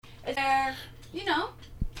There, you know.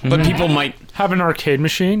 But people might have an arcade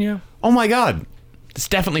machine, yeah. Oh my god. This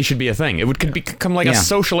definitely should be a thing. It could become like a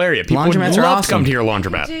social area. People Laundromats would are love awesome. to come to your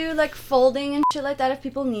laundromat. Do like folding and shit like that if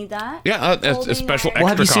people need that. Yeah, a special Well,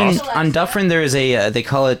 have you extra seen cost. on Dufferin? There is a they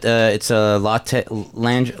call it it's a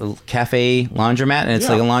cafe laundromat, and it's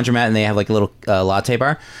like a laundromat, and they have like a little latte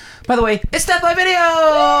bar. By the way, it's Death by Video.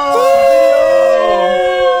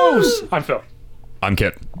 I'm Phil. I'm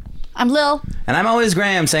Kit. I'm Lil. And I'm always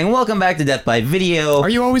Graham, saying welcome back to Death by Video. Are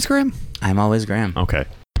you always Graham? I'm always Graham. Okay.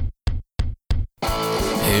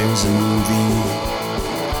 Here's a movie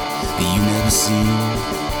that you never seen.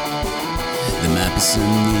 There might be some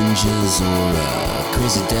ninjas or a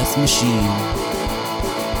crazy death machine.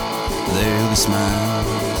 There'll be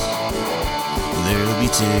smiles, there'll be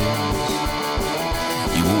tears.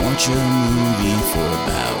 You won't watch a movie for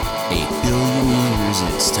about 8 billion years.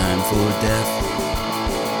 It's time for Death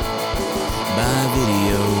by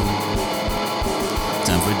Video.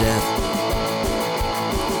 Time for Death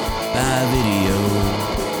by Video.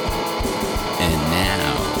 And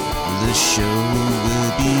now, the show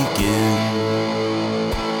will begin.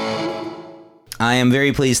 I am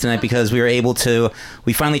very pleased tonight because we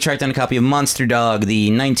finally tracked down a copy of Monster Dog,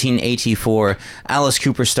 the 1984 Alice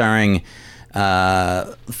Cooper starring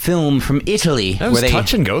film from Italy. That was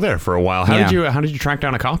touch and go there for a while. How did you track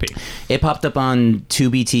down a copy? It popped up on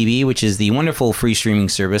Tubi TV, which is the wonderful free streaming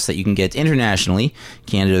service that you can get internationally,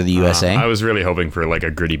 Canada or the USA. I was really hoping for like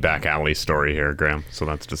a gritty back alley story here, Graham, so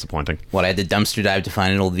that's disappointing. What, I had to dumpster dive to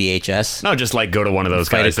find an old VHS? No, just like go to one of those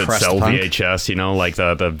Fight guys a that crust sell punk? VHS, you know, like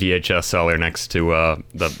the VHS seller next to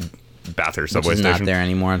the Bathurst subway Which is station. not there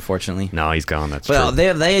anymore, unfortunately. No, he's gone. That's Well,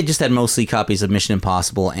 true. they just had mostly copies of Mission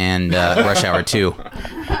Impossible and Rush Hour 2.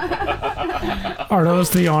 Are those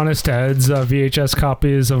the Honest Ed's VHS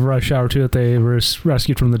copies of Rush Hour 2 that they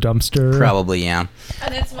rescued from the dumpster? Probably, yeah.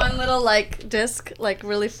 And it's one little like disc, like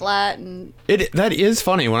really flat and. That is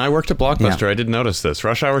funny. When I worked at Blockbuster, I did notice this.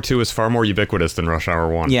 Rush Hour 2 is far more ubiquitous than Rush Hour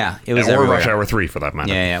 1. Yeah, it was or everywhere. Rush Hour 3 for that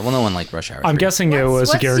matter. Yeah. Well, no one liked Rush Hour 3. I'm guessing it was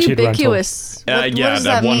a What's guaranteed ubiquitous? Yeah, What does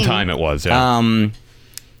that at one mean? time it was. Yeah.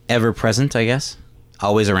 Ever present, I guess.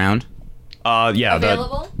 Always around. Yeah.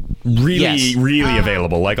 Available? Yes. Really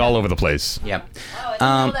available, like all over the place. Yep. Oh, I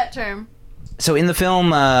didn't know that term. So in the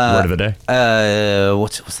film, Word of the day.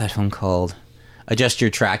 What's that film called? Adjust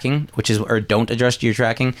Your Tracking, or Don't Adjust Your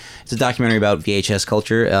Tracking. It's a documentary about VHS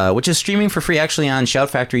culture, which is streaming for free actually on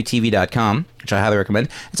shoutfactorytv.com, which I highly recommend.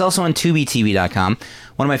 It's also on tubitv.com.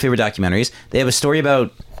 One of my favorite documentaries. They have a story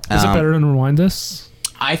about. Is it better than Rewind This?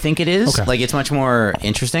 I think it is. Okay. Like, it's much more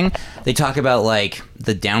interesting. They talk about, like,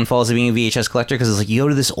 the downfalls of being a VHS collector, because it's like, you go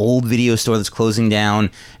to this old video store that's closing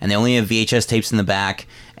down, and they only have VHS tapes in the back,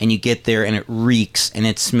 and you get there, and it reeks, and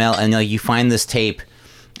it smells, and, like, you find this tape,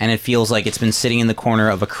 and it feels like it's been sitting in the corner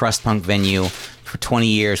of a crust punk venue for 20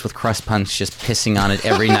 years with crust punks just pissing on it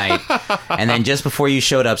every night. And then just before you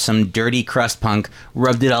showed up, some dirty crust punk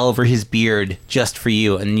rubbed it all over his beard just for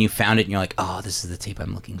you, and you found it, and you're like, oh, this is the tape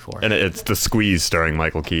I'm looking for. And it's The Squeeze starring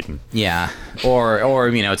Michael Keaton. Yeah, or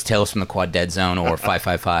you know, it's Tales from the Quad Dead Zone, or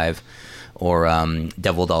 555, or Black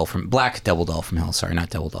Devil Doll from Hell. Sorry, not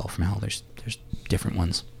Devil Doll from Hell. There's different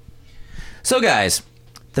ones. So, guys,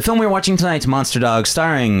 the film we're watching tonight, Monster Dog,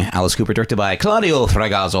 starring Alice Cooper, directed by Claudio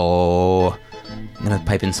Fragasso. I'm gonna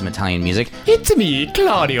pipe in some Italian music. It's me,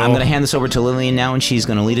 Claudio. I'm gonna hand this over to Lillian now, and she's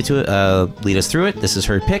gonna lead us through it. This is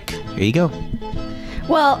her pick. Here you go.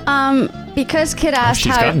 Well, because Kid asked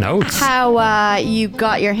she's got notes. how you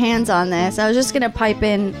got your hands on this, I was just gonna pipe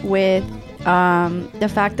in with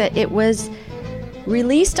the fact that it was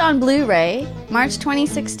released on Blu-ray March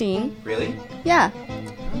 2016. Really? Yeah.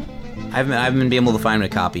 I haven't been able to find a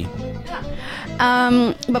copy.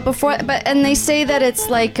 And they say that it's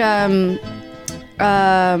like the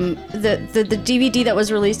DVD that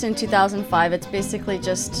was released in 2005. It's basically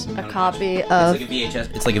just a copy of.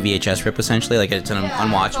 It's like a VHS rip, essentially. Like it's an It's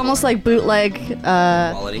unwatched almost like bootleg.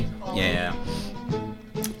 quality. Yeah.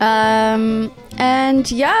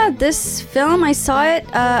 And yeah, this film I saw it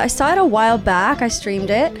a while back. I streamed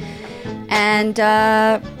it, and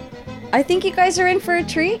I think you guys are in for a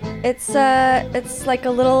treat. It's like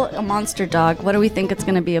a monster dog. What do we think it's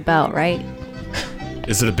gonna be about, right?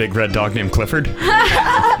 Is it a big red dog named Clifford?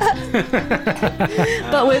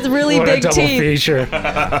 But with really What big a double teeth. feature.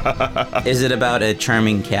 Is it about a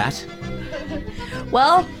charming cat?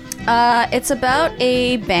 Well, it's about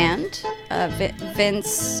a band.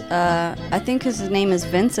 Vince, I think his name is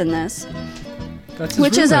Vince in this. That's his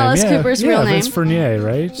Which real is name, Alice Cooper's real name. Vince Fournier,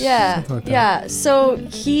 right? Yeah, Something like that. yeah. So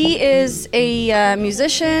he is a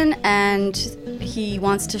musician, and he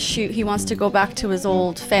wants to shoot. He wants to go back to his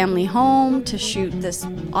old family home to shoot this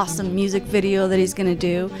awesome music video that he's gonna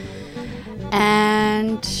do.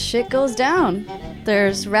 And shit goes down.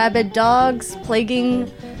 There's rabid dogs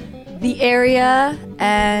plaguing the area,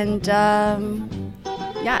 and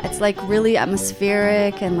yeah, it's like really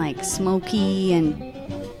atmospheric and like smoky and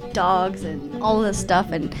dogs and all this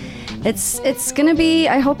stuff, and it's gonna be,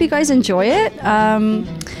 I hope you guys enjoy it.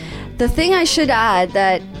 The thing I should add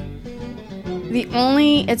that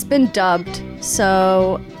it's been dubbed,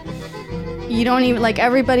 so you don't even, like,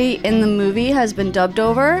 everybody in the movie has been dubbed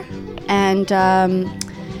over, and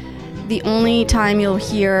the only time you'll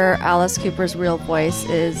hear Alice Cooper's real voice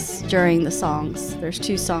is during the songs. There's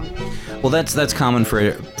 2 songs. Well, that's common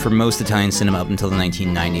for most Italian cinema up until the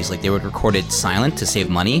 1990s. Like, they would record it silent to save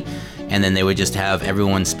money, and then they would just have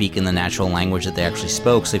everyone speak in the natural language that they actually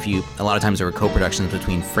spoke. So a lot of times there were co-productions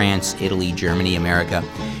between France, Italy, Germany, America,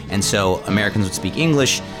 and so Americans would speak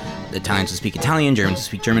English, the Italians would speak Italian, Germans would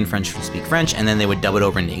speak German, French would speak French, and then they would dub it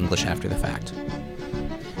over into English after the fact.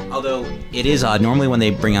 Although it is odd, normally when they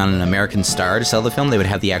bring on an American star to sell the film, they would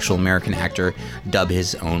have the actual American actor dub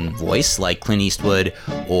his own voice, like Clint Eastwood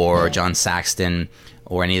or John Saxton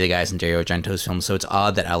or any of the guys in Dario Argento's films. So it's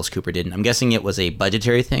odd that Alice Cooper didn't. I'm guessing it was a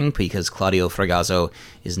budgetary thing because Claudio Fragasso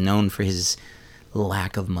is known for his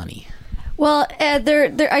lack of money. Well,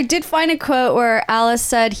 I did find a quote where Alice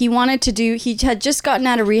said he had just gotten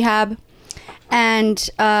out of rehab, and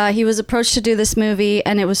he was approached to do this movie,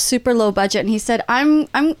 and it was super low budget, and he said, I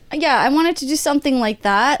wanted to do something like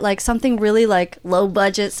that, like something really like low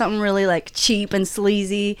budget, something really like cheap and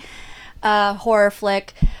sleazy, horror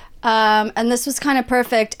flick, and this was kind of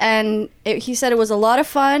perfect, and he said it was a lot of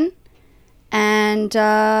fun, and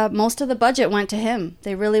most of the budget went to him.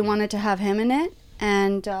 They really wanted to have him in it,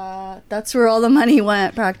 and that's where all the money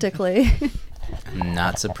went, practically. I'm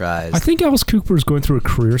not surprised. I think Alice Cooper is going through a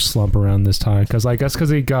career slump around this time because I guess because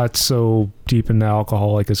he got so deep into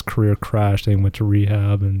alcohol, like his career crashed and went to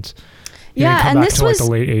rehab, and he didn't come back till like the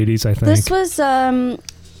late 80s, I think. This was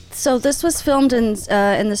this was filmed in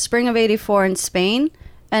the spring of '84 in Spain,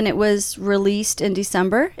 and it was released in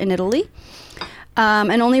December in Italy,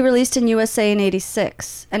 and only released in USA in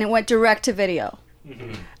 '86, and it went direct to video.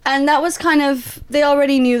 Mm-hmm. And that was kind of, they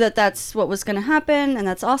already knew that that's what was going to happen, and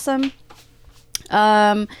that's awesome.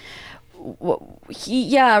 Around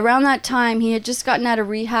that time he had just gotten out of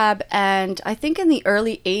rehab, and I think in the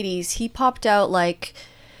early 80s he popped out like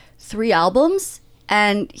 3 albums,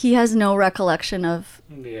 and he has no recollection of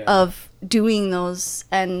doing those,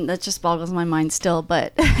 and that just boggles my mind still.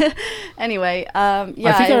 But anyway, I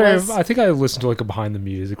think I listened to like a behind the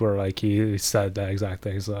music where like he said that exact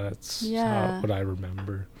thing, so that's not what I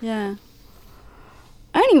remember. Yeah.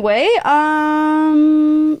 Anyway,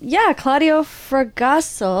 Claudio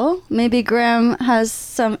Fragasso. Maybe Graham has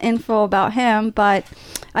some info about him, but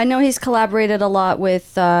I know he's collaborated a lot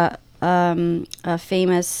with a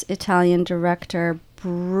famous Italian director,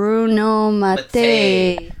 Bruno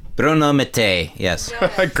Mattei. Bruno Mattei, yes.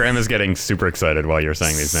 Graham is getting super excited while you're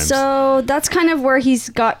saying these names. So that's kind of where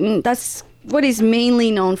that's what he's mainly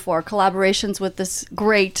known for, collaborations with this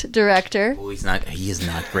great director. Oh, he is not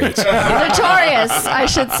great. Notorious, I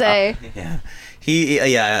should say. Yeah.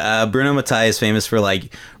 Bruno Mattei is famous for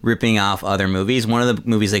like ripping off other movies. One of the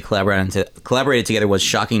movies they collaborated together was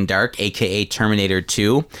Shocking Dark, aka Terminator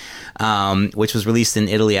 2, which was released in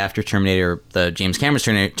Italy after the James Cameron's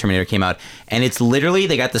Terminator came out. And it's literally,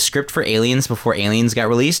 they got the script for Aliens before Aliens got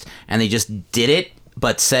released, and they just did it,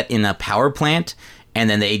 but set in a power plant. And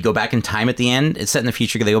then they go back in time at the end. It's set in the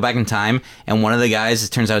future. They go back in time, and one of the guys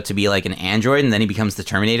turns out to be like an android, and then he becomes the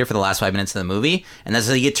Terminator for the last 5 minutes of the movie, and that's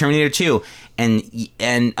how you get Terminator 2. And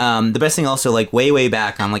the best thing also, like way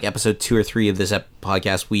back on like episode 2 or 3 of this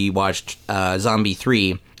podcast, we watched Zombie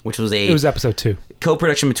 3, which was it was episode 2.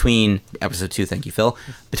 Co-production between episode 2. Thank you, Phil.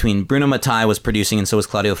 Between Bruno Mattei was producing, and so was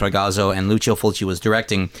Claudio Fragasso, and Lucio Fulci was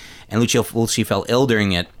directing. And Lucio Fulci fell ill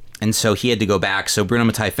during it. And so he had to go back. So Bruno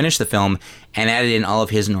Mattei finished the film and added in all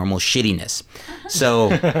of his normal shittiness.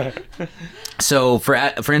 So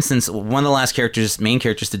for instance, one of the last main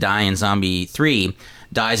characters to die in Zombie 3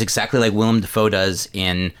 dies exactly like Willem Dafoe does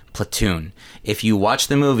in Platoon. If you watch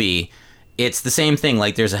the movie, it's the same thing.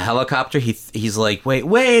 Like there's a helicopter. He's like,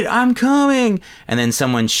 wait, I'm coming. And then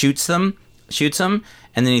someone shoots him.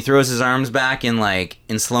 And then he throws his arms back in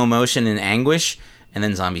slow motion in anguish. And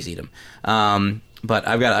then zombies eat him. But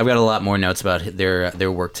I've got a lot more notes about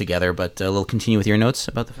their work together. But we'll continue with your notes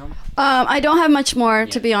about the film. I don't have much more,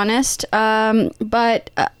 to be honest.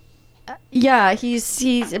 But Yeah,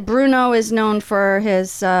 Bruno is known for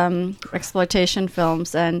his exploitation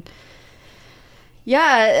films, and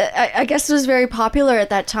yeah, I guess it was very popular at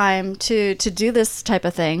that time to do this type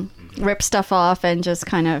of thing, rip stuff off and just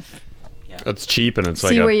kind of It's cheap and it's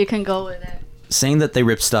see where you can go with it. Saying that they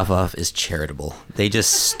ripped stuff off is charitable. They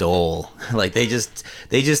just stole. Like they just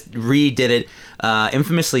redid it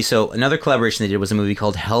infamously. So another collaboration they did was a movie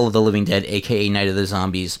called Hell of the Living Dead, aka Night of the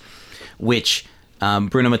Zombies, which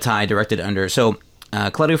Bruno Mattei directed under. So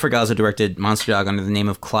Claudio Fragasso directed Monster Dog under the name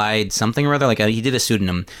of Clyde something or other. Like he did a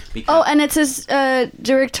pseudonym. And it's his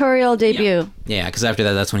directorial debut. Yeah, because after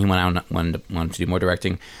that, that's when he wanted to do more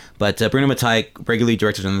directing. But Bruno Mattei regularly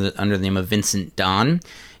directed under the name of Vincent Don.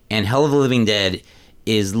 And Hell of the Living Dead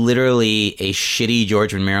is literally a shitty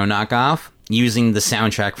George Romero knockoff using the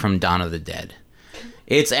soundtrack from Dawn of the Dead.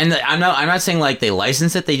 I'm not saying like they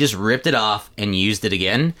licensed it, they just ripped it off and used it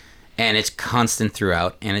again, and it's constant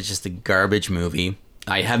throughout, and it's just a garbage movie.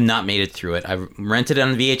 I have not made it through it. I've rented it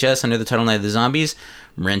on VHS under the title Night of the Zombies,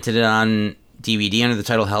 rented it on DVD under the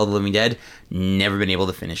title Hell of the Living Dead, never been able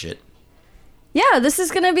to finish it. Yeah, this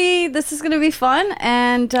is gonna be fun,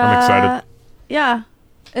 and I'm excited. Yeah.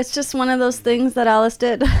 It's just one of those things that Alice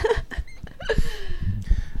did.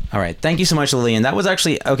 All right. Thank you so much, Lillian. That was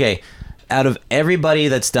actually, okay, out of everybody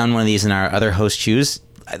that's done one of these in our other host choose,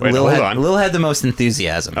 Lil had the most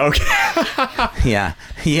enthusiasm. Okay. Yeah.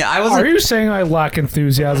 I wasn't. Are you saying I lack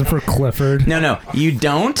enthusiasm for Clifford? No, you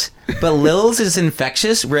don't. But Lil's is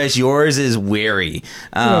infectious, whereas yours is weary.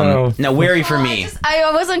 No, weary for me. I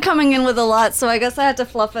wasn't coming in with a lot, so I guess I had to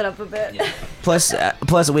fluff it up a bit. Yeah. Plus,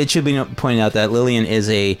 it should be pointed out that Lillian is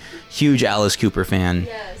a huge Alice Cooper fan.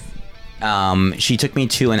 Yes. She took me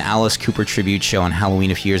to an Alice Cooper tribute show on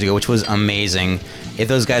Halloween a few years ago, which was amazing. If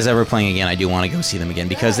those guys ever playing again, I do want to go see them again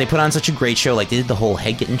because they put on such a great show. Like they did the whole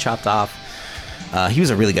head getting chopped off. He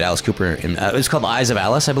was a really good Alice Cooper. It was called Eyes of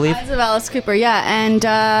Alice, I believe. Eyes of Alice Cooper, yeah. And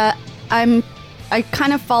I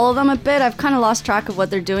kind of follow them a bit. I've kind of lost track of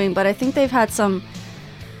what they're doing, but I think they've had some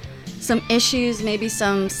issues, maybe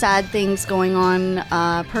some sad things going on,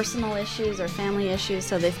 personal issues or family issues,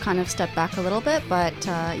 so they've kind of stepped back a little bit. But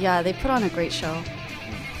yeah, they put on a great show.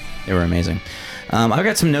 They were amazing. I've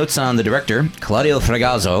got some notes on the director, Claudio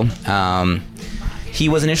Fragasso. He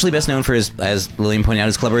was initially best known for his, as Lillian pointed out,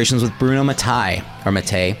 his collaborations with Bruno Mattei.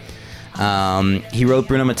 He wrote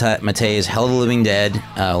Bruno Mattei's Hell of the Living Dead,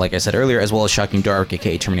 like I said earlier, as well as Shocking Dark,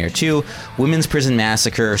 aka Terminator 2, Women's Prison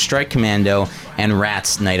Massacre, Strike Commando, and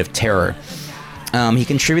Rats: Night of Terror. He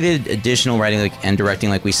contributed additional writing and directing,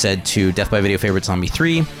 like we said, to Death by Video favorite Zombie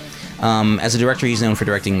 3. As a director, he's known for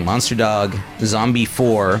directing Monster Dog, Zombie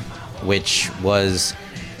 4, which was...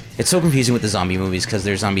 It's so confusing with the zombie movies because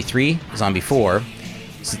there's Zombie 3, Zombie 4.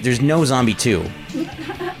 So there's no Zombie 2.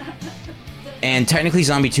 And technically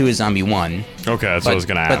Zombie 2 is Zombie 1. Okay, that's what I was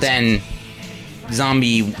going to ask. But then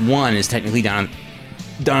Zombie 1 is technically Dawn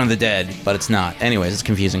of the Dead, but it's not. Anyways, it's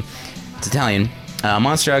confusing. It's Italian.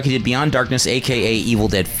 Monster Dog, he did Beyond Darkness, a.k.a. Evil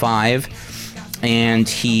Dead 5. And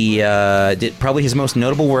he did probably his most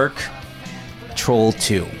notable work, Troll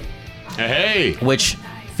 2. Hey! Which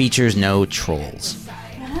features no trolls.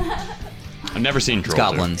 I've never seen Troll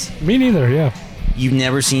Scotland's. Me neither, yeah. You've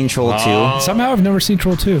never seen Troll 2? Somehow I've never seen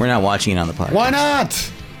Troll 2. We're not watching it on the podcast. Why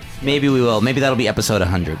not? Maybe we will. Maybe that'll be episode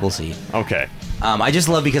 100. We'll see. Okay. I just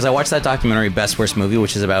love because I watched that documentary, Best Worst Movie,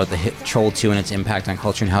 which is about the hit Troll 2 and its impact on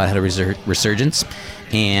culture and how it had a resurgence.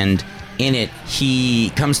 And in it, he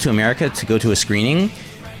comes to America to go to a screening.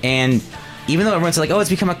 And even though everyone's like, oh, it's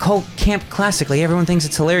become a cult camp classic, like everyone thinks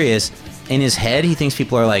it's hilarious, in his head, he thinks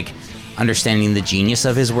people are like understanding the genius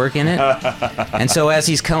of his work in it. And so as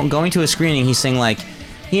he's going to a screening, he's saying like,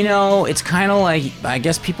 you know, it's kind of like, I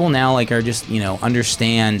guess people now like are just, you know,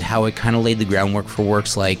 understand how it kind of laid the groundwork for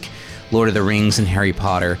works like Lord of the Rings and Harry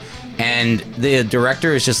Potter. And the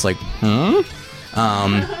director is just like, huh?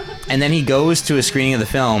 And then he goes to a screening of the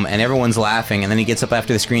film and everyone's laughing, and then he gets up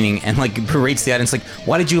after the screening and like berates the audience like,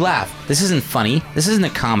 why did you laugh? This isn't funny. This isn't a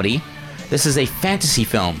comedy. This is a fantasy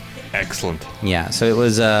film. Excellent. Yeah, so it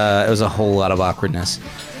was a whole lot of awkwardness.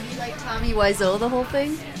 Did you like Tommy Wiseau the whole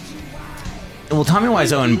thing? Well, Tommy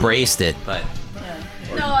Wiseau embraced it, but... Yeah.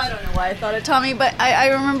 No, I don't know why I thought of Tommy, but I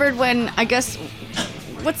remembered when, I guess...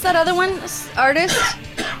 What's that other one? Artist?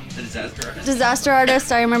 The Disaster Artist? Disaster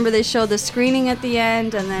Artist. I remember they showed the screening at the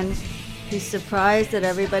end, and then he's surprised that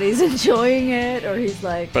everybody's enjoying it, or he's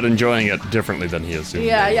like... But enjoying it differently than he assumed.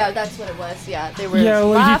 Yeah, that's what it was. Yeah, they were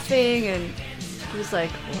laughing, and he was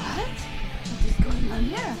like, what? What is going on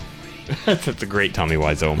here? That's a great Tommy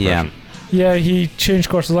Wiseau impression. Yeah. Yeah, he changed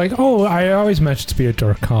course. Like, oh, I always meant it to be a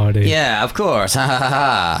dark comedy. Yeah, of course. Ha ha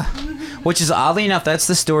ha. Which is oddly enough, that's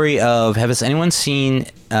the story of. Has anyone seen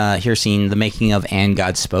the making of And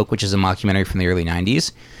God Spoke, which is a mockumentary from the early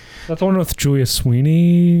 '90s? That's the one with Julia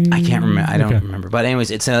Sweeney. I can't remember. I don't remember. But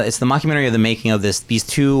anyways, it's the mockumentary of the making of these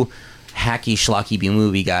two hacky schlocky B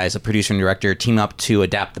movie guys, a producer and director, team up to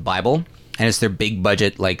adapt the Bible, and it's their big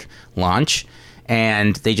budget launch.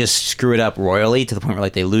 And they just screw it up royally to the point where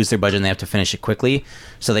they lose their budget and they have to finish it quickly.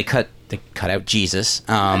 So they cut out Jesus.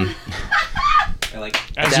 They're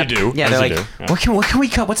as you do. Yeah, as they're you like, do. what can we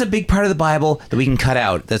cut? What's a big part of the Bible that we can cut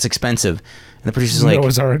out that's expensive? And the producer's like,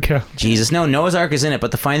 Noah's Ark. Yeah. Jesus. No, Noah's Ark is in it,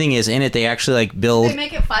 but the funny thing is, in it they actually build. They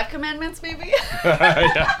make it 5 commandments, maybe.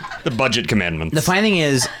 Yeah. The budget commandments. The funny thing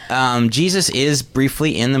is, Jesus is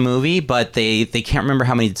briefly in the movie, but they can't remember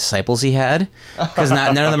how many disciples he had because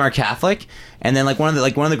none of them are Catholic. And then one of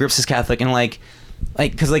the groups is Catholic, and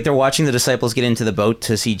because they're watching the disciples get into the boat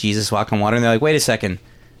to see Jesus walk on water, and they're like, wait a second,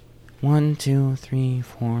 1, 2, 3,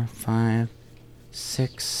 4, 5,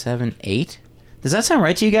 6, 7, 8. Does that sound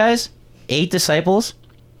right to you guys? 8 disciples?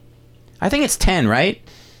 I think it's 10, right?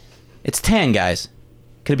 It's 10, guys.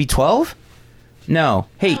 Could it be 12? No.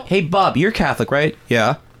 Hey, Bob, you're Catholic, right?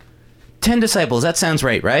 Yeah. 10 disciples. That sounds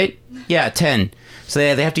right? Yeah, 10. So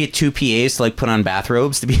they have to get 2 PAs to put on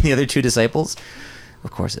bathrobes to be the other 2 disciples.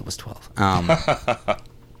 Of course, it was 12.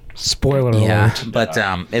 Spoiler Yeah, alert. but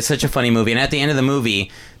it's such a funny movie, and at the end of the movie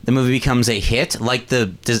becomes a hit, like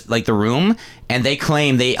The Room, and they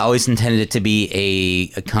claim they always intended it to be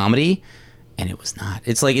a comedy, and it was not.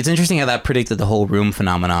 It's interesting how that predicted the whole Room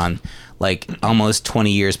phenomenon, almost 10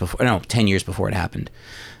 years before it happened.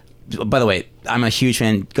 By the way, I'm a huge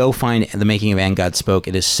fan. Go find the making of And God Spoke.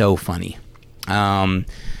 It is so funny.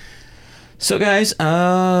 So guys,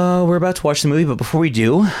 we're about to watch the movie, but before we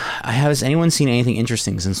do, has anyone seen anything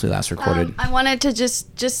interesting since we last recorded? I wanted to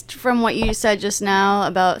just from what you said just now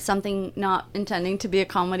about something not intending to be a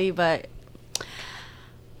comedy, but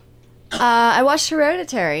I watched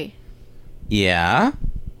Hereditary. Yeah.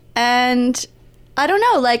 And I don't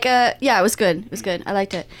know, yeah, it was good. It was good. I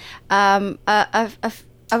liked it. I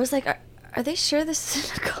was like, are they sure this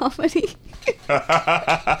is a comedy?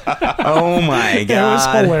 Oh my god. It was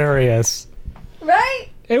hilarious. Right?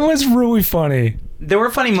 It was really funny. There were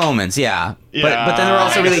funny moments, yeah. Yeah. But then there were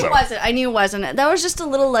also really... I knew it wasn't. That was just a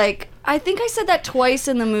little I think I said that twice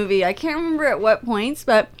in the movie. I can't remember at what points,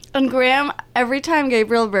 but on Graham, every time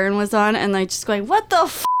Gabriel Byrne was on and just going, what the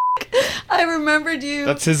f***? I remembered you.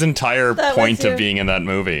 That's his entire That point was you. of being in that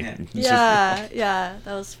movie. Yeah, that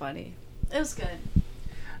was funny. It was good.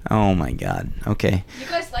 Oh my god. Okay. You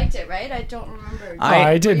guys liked it, right? I don't remember.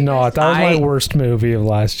 I did not. That was my I- worst movie of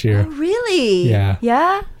last Oh, year. really? Yeah.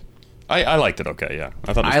 Yeah? I liked it okay, yeah.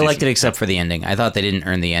 I thought it was I liked it decent. except for the ending. I thought they didn't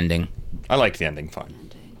earn the ending. I liked the ending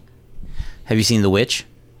fine. Have you seen The Witch?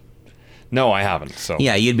 No, I haven't, so...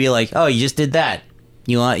 Yeah, you'd be like, oh, you just did that.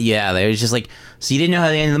 Yeah, they was just so you didn't know how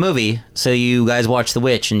the end of the movie, so you guys watched The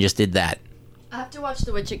Witch and just did that. I have to watch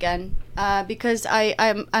The Witch again because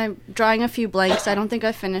I'm drawing a few blanks. I don't think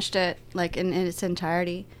I finished it in its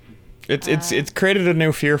entirety. It's created a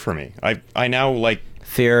new fear for me. I now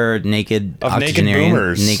Fear naked Of naked octogenarian,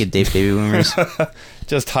 boomers. naked baby boomers.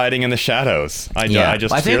 just hiding in the shadows. I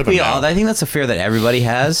just I fear think them now. I think that's a fear that everybody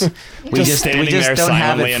has. we Just standing we just there don't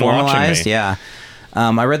have silently it and watching formalized. me. Yeah.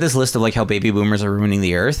 I read this list of how baby boomers are ruining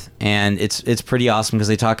the earth, and it's pretty awesome because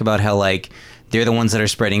they talk about how they're the ones that are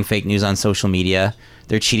spreading fake news on social media.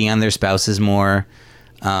 They're cheating on their spouses more,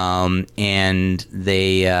 and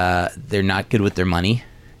they're not good with their money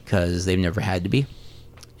because they've never had to be.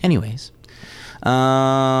 Anyways.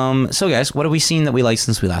 So guys, what have we seen that we liked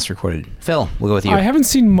since we last recorded? Phil, we'll go with you. I haven't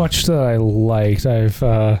seen much that I liked.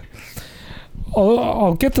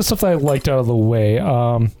 I'll get the stuff that I liked out of the way.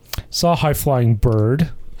 Saw High Flying Bird.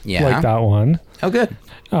 Yeah. Like that one. Oh, good.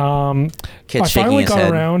 Kid's I shaking finally his got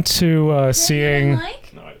head. around to seeing.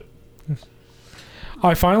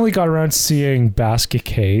 I finally got around to seeing Basket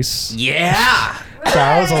Case. Yeah.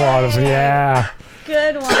 That was a lot of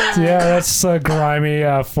Good one. Yeah, that's grimy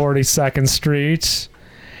 42nd Street.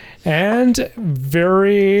 And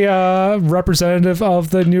very representative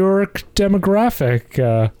of the New York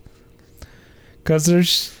demographic. Because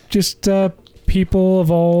there's just people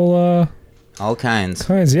of all kinds.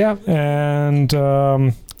 yeah. And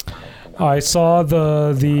I saw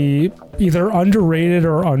the either underrated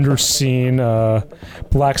or underseen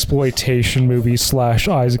blaxploitation movie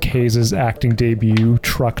 / Isaac Hayes' acting debut,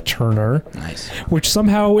 Truck Turner. Nice. Which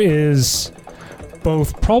somehow is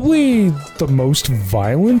both probably the most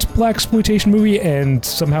violent blaxploitation movie and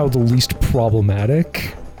somehow the least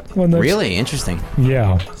problematic one. Really interesting.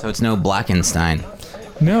 Yeah. So it's no Blackenstein.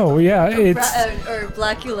 No, yeah, it's or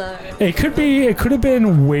Blackula. it could have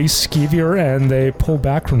been way skeevier, and they pulled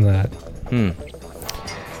back from that.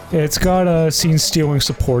 It's got a scene-stealing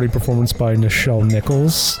supporting performance by Nichelle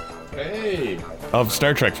Nichols. Hey. Of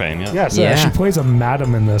Star Trek fame, yeah. Yes, she plays a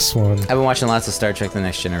madam in this one. I've been watching lots of Star Trek: The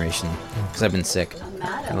Next Generation because I've been sick.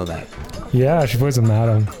 I love that. Yeah, she plays a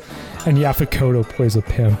madam. And Yaphet Kotto plays a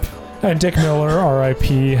pimp. And Dick Miller,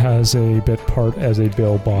 R.I.P., has a bit part as a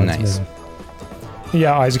bail bondsman. Nice.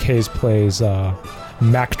 Yeah, Isaac Hayes plays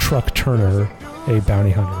Mac Truck Turner, a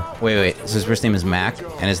bounty hunter. Wait. So his first name is Mac,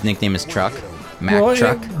 and his nickname is Truck?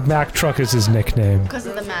 Truck? Mac Truck is his nickname. Because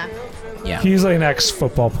of the Mac. Yeah. He's like an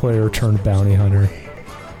ex-football player turned bounty hunter.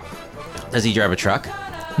 Does he drive a truck?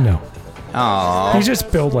 No. Oh. He's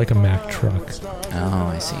just built like a Mack truck.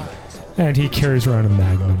 Oh, I see. And he carries around a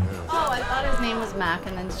Magnum. Oh, I thought his name was Mac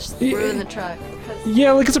and then just threw in the truck.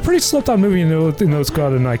 Yeah, like it's a pretty slept-on movie. You know, it's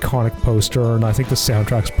got an iconic poster, and I think the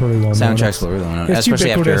soundtrack's pretty well known. Soundtrack's really well known, It's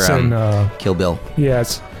especially ubiquitous after Kill Bill. Yeah,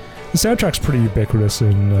 the soundtrack's pretty ubiquitous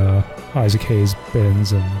in Isaac Hayes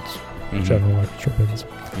bins and General Orchestra bins.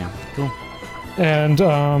 Yeah, cool. And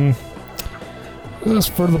as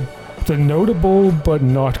for the notable but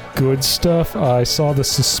not good stuff, I saw the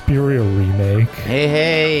Suspiria remake.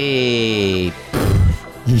 Hey.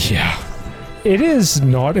 Yeah. It is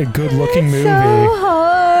not a good-looking movie. So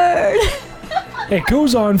hard. It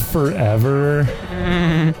goes on forever.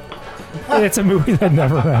 It's a movie that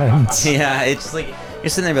never ends. Yeah, it's like you're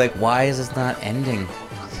sitting there like, why is this not ending?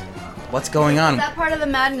 What's going on? That part of the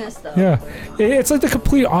madness, though. Yeah. It's like the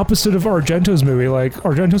complete opposite of Argento's movie. Like,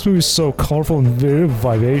 Argento's movie is so colorful and very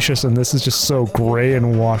vivacious, and this is just so gray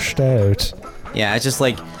and washed out. Yeah, it's just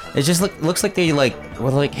like looks like they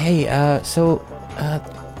were like, hey,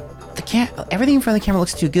 everything in front of the camera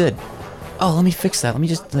looks too good. Oh, let me fix that. Let me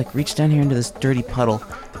just reach down here into this dirty puddle,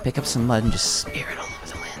 pick up some mud, and just smear it all over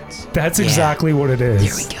the lens. That's exactly what it is.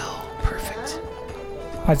 There we go. Perfect.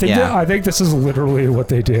 I think this is literally what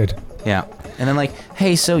they did. Yeah. And then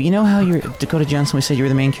hey, so you know how you're Dakota Johnson? We said you were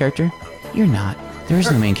the main character. You're not. There is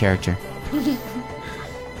no main character.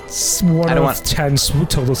 It's one of 10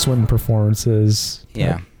 Tilda Swinton performances.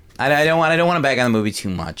 Yeah. I don't want to bag on the movie too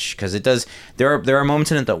much because it does. There are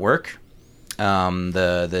moments in it that work. The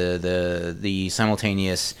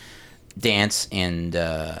simultaneous dance and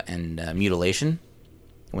mutilation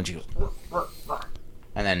when she goes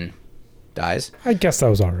and then dies. I guess that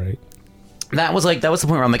was all right. That was the point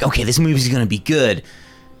where I'm like, okay, this movie's gonna be good,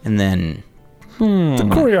 and then the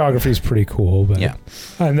choreography is pretty cool, but yeah,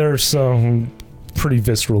 and there's some pretty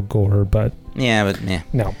visceral gore, but yeah.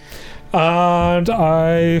 No. And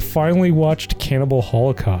I finally watched Cannibal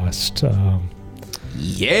Holocaust.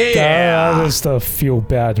 Yeah, that was the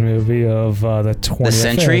feel-bad movie of the 20th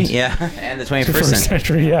century, yeah, and the 21st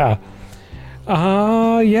century, yeah.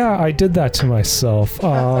 Yeah, I did that to myself.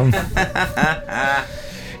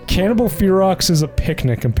 Cannibal Ferox is a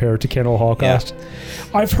picnic compared to Cannibal Holocaust.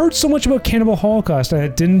 Yeah. I've heard so much about Cannibal Holocaust, and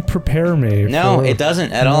it didn't prepare me. No, it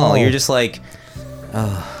doesn't at all. You're just like,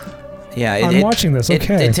 yeah. I'm watching this.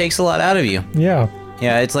 Okay, it takes a lot out of you. Yeah.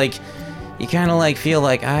 Yeah, it's like you kind of feel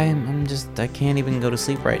like I can't even go to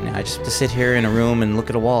sleep right now. I just have to sit here in a room and look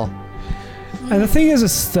at a wall. And the thing is,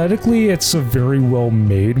 aesthetically, it's a very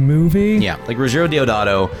well-made movie. Yeah, Ruggero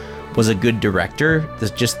Deodato was a good director.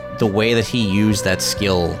 It's just the way that he used that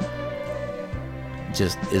skill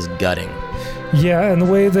just is gutting. Yeah, and the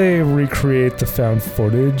way they recreate the found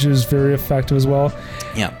footage is very effective as well.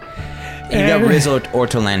 Yeah. And you got Riz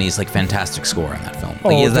Ortolani's fantastic score in that film.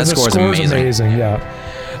 That score is amazing. Yeah.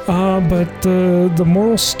 But the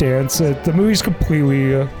moral stance, the movie's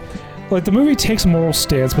completely the movie takes a moral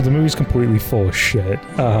stance, but the movie's completely full of shit.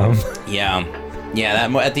 Yeah.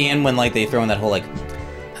 That at the end when they throw in that whole I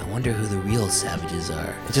wonder who the real savages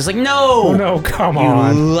are. It's just no! Oh, no, come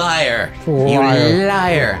on. You liar. You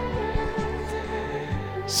liar.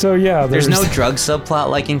 So yeah, there's no drug subplot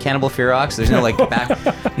like in Cannibal Ferox. There's no I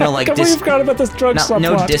can't believe you forgot about this drug subplot.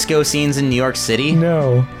 No disco scenes in New York City.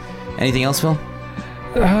 No. Anything else, Phil?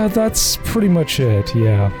 That's pretty much it.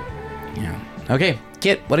 Yeah. Yeah. Okay,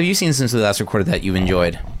 Kit, what have you seen since we last recorded that you've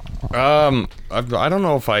enjoyed? I don't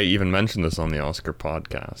know if I even mentioned this on the Oscar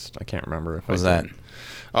podcast. I can't remember if what was that.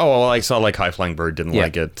 Oh, well, I saw High Flying Bird, didn't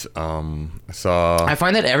like it. I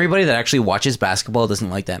find that everybody that actually watches basketball doesn't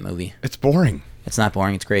like that movie. It's boring. It's not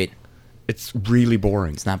boring, it's great. It's really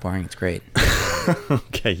boring. It's not boring, it's great.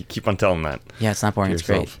 Okay, you keep on telling that. Yeah, it's not boring, it's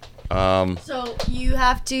great. So you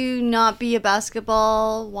have to not be a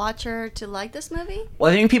basketball watcher to like this movie?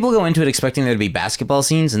 Well, I think people go into it expecting there to be basketball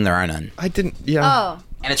scenes, and there are none. I didn't. Yeah. Oh.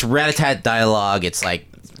 And it's rat-a-tat dialogue. It's like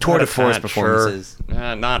tour de force performances.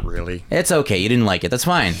 Sure. Not really. It's okay. You didn't like it. That's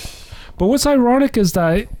fine. But what's ironic is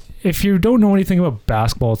that if you don't know anything about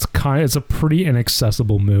basketball, it's a pretty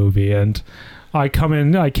inaccessible movie, and I came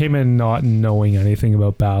in not knowing anything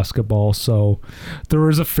about basketball, so there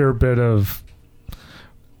was a fair bit of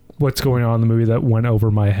what's going on in the movie that went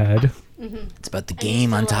over my head. Mm-hmm. It's about the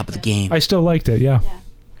game on top of the game. I still liked it, yeah.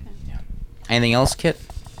 Yeah. Anything else, Kit?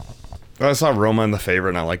 I saw Roma and The Favorite,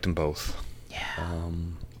 and I liked them both. Yeah.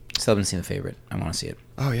 Still haven't seen The Favorite. I want to see it.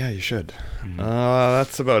 Oh yeah, you should.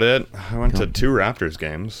 That's about it. I went to 2 Raptors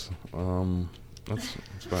games. That's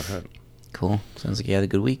about it. Cool. Sounds like you had a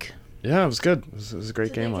good week. Yeah, it was good. It was a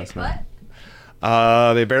great game last night.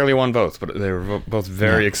 What? They barely won both, but they were both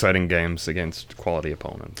very exciting games against quality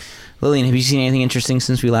opponents. Lillian, have you seen anything interesting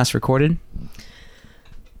since we last recorded?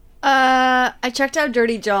 I checked out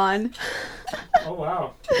Dirty John. Oh,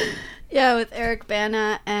 wow. Yeah, with Eric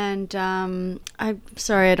Bana and I'm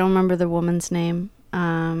sorry, I don't remember the woman's name.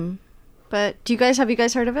 But have you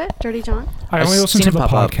guys heard of it, Dirty John? I only listened to the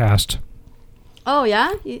podcast. Oh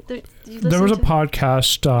yeah, you there was a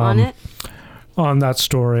podcast on it on that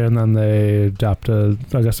story, and then they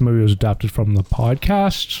adapted. I guess the movie was adapted from the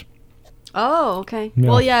podcast. Oh, okay. Yeah.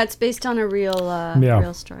 Well, yeah, it's based on a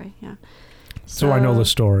real story. Yeah. So I know the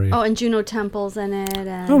story. Oh, and Juno Temple's in it.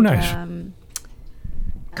 And, oh, nice.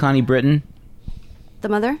 Connie Britton. The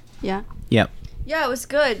mother. Yeah. Yep. Yeah, it was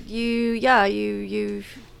good. You.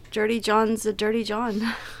 Dirty John's a Dirty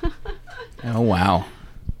John. Oh wow.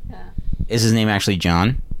 Yeah. Is his name actually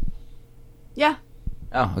John? Yeah.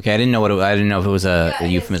 Oh, okay. I didn't know if it was a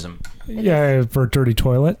euphemism. Yeah, for dirty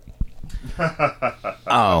toilet.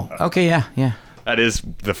 Oh, okay. Yeah. That is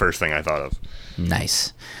the first thing I thought of.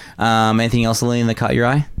 Nice. Anything else, Lillian, that caught your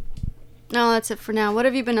eye? No, that's it for now. What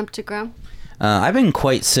have you been up to, Graham? I've been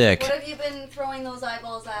quite sick. What have you been throwing those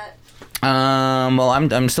eyeballs at? Well,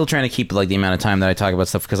 I'm still trying to keep like the amount of time that I talk about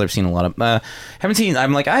stuff because I've seen a lot of. I haven't seen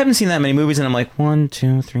that many movies, and I'm like 1,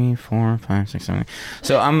 2, 3, 4, 5, 6, 7.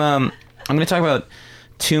 So I'm going to talk about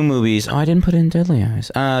 2 movies. Oh, I didn't put in Deadly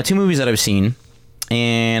Eyes. 2 movies that I've seen,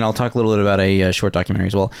 and I'll talk a little bit about a short documentary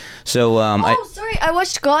as well. So sorry, I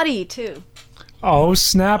watched Gotti too. Oh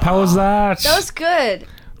snap! How was that? That was good.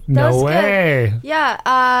 No way. Good.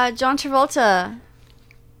 Yeah, John Travolta.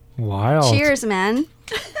 Wild. Cheers, man.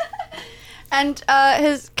 And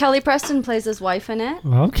his Kelly Preston plays his wife in it.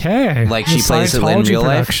 Okay. Like she plays it in real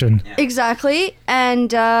life. Yeah. Exactly,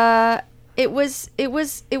 and it was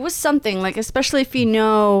something, like, especially if you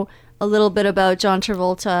know a little bit about John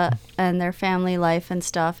Travolta and their family life and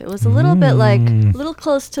stuff. It was a little bit like a little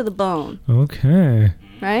close to the bone. Okay.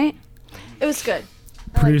 Right? It was good.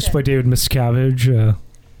 Produced by David Miscavige.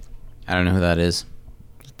 I don't know who that is.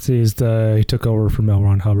 He took over from L.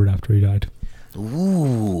 Ron Hubbard after he died.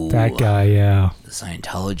 Ooh. That guy, yeah. The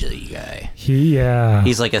Scientology guy.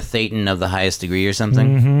 He's like a Thetan of the highest degree or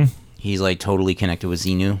something. Mm-hmm. He's like totally connected with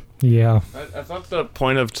Xenu. Yeah. I thought the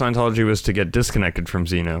point of Scientology was to get disconnected from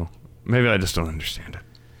Xenu. Maybe I just don't understand it.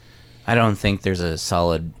 I don't think there's a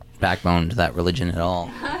solid backbone to that religion at all.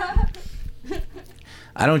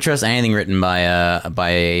 I don't trust anything written by a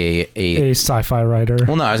sci-fi writer.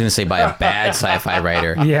 Well, no, I was going to say by a bad sci-fi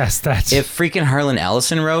writer. Yes, that's... If freaking Harlan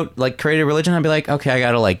Ellison created a religion, I'd be like, okay, I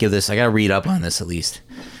got to read up on this at least.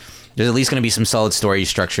 There's at least going to be some solid story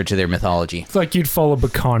structure to their mythology. It's like you'd follow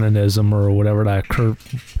Baconanism or whatever that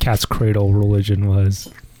cat's cradle religion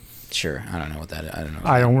was. Sure, I don't know what that is.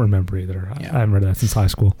 I don't remember either. Yeah. I haven't read that since high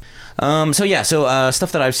school. So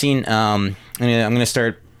stuff that I've seen. I'm going to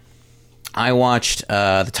start. I watched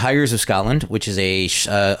The Tigers of Scotland, which is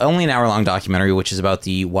only an hour-long documentary, which is about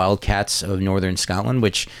the wildcats of northern Scotland,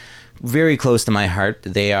 which very close to my heart.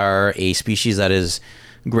 They are a species that is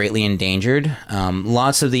greatly endangered.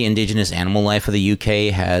 Lots of the indigenous animal life of the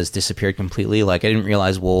UK has disappeared completely. Like, I didn't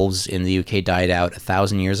realize wolves in the UK died out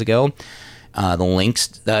 1,000 years ago.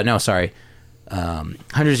 Hundreds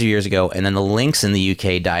of years ago, and then the lynx in the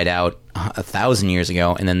UK died out 1,000 years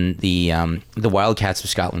ago, and then the wildcats of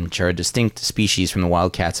Scotland, which are a distinct species from the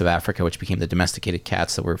wildcats of Africa, which became the domesticated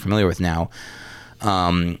cats that we're familiar with now.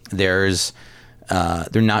 They're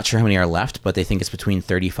not sure how many are left, but they think it's between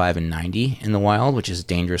 35 and 90 in the wild, which is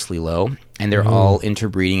dangerously low, and they're all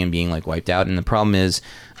interbreeding and being like wiped out. And the problem is,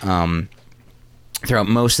 throughout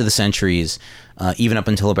most of the centuries, even up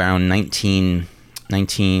until around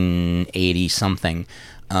 1980 something,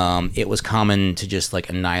 it was common to just like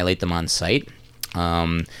annihilate them on sight.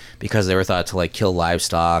 because they were thought to like kill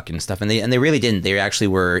livestock and stuff, and they really didn't. They actually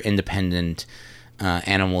were independent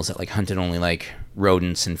animals that like hunted only like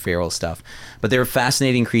rodents and feral stuff. But they were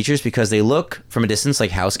fascinating creatures because they look from a distance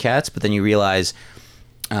like house cats, but then you realize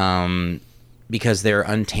because they're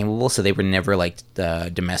untamable, so they were never like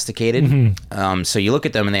domesticated. So you look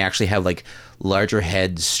at them and they actually have like larger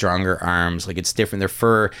heads, stronger arms. Like it's different. Their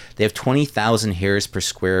fur, they have 20,000 hairs per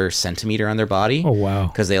square centimeter on their body. Oh wow!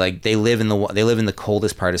 Because they live in the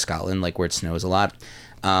coldest part of Scotland, like where it snows a lot.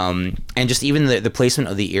 And just even the placement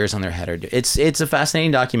of the ears on their head it's a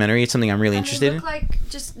fascinating documentary. It's something I'm really interested They in. look like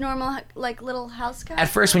just normal, like little house cats. At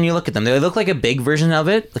first, when you look at them, they look like a big version of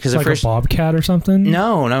it because Like at first, a bobcat or something.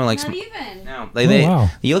 no, like Not some, even. no, wow.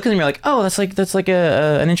 you look at them, you're like, oh, that's like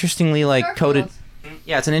an interestingly like coated. Garfield.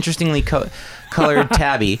 Yeah, it's an interestingly colored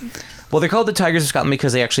tabby. Well, they're called the Tigers of Scotland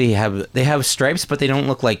because they actually have stripes, but they don't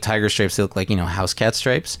look like tiger stripes. They look like house cat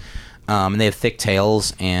stripes. And they have thick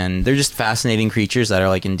tails, and they're just fascinating creatures that are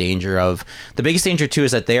like in danger of. The biggest danger too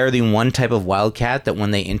is that they are the one type of wild cat that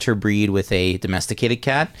when they interbreed with a domesticated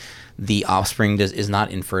cat, the offspring is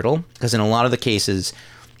not infertile. Because in a lot of the cases,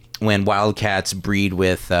 when wild cats breed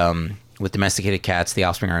with domesticated cats, the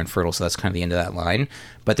offspring are infertile. So that's kind of the end of that line.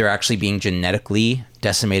 But they're actually being genetically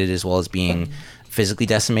decimated as well as being physically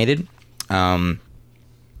decimated.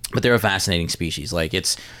 But they're a fascinating species. Like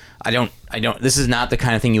I don't, this is not the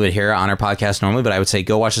kind of thing you would hear on our podcast normally, but I would say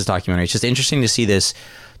go watch this documentary. It's just interesting to see this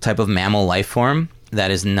type of mammal life form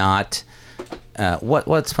that is not,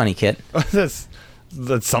 what's funny, Kit?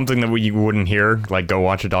 That's something that we wouldn't hear. Like, go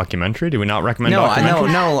watch a documentary. Do we not recommend? No,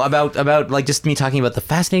 documentaries? about like just me talking about the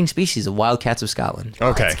fascinating species of wild cats of Scotland.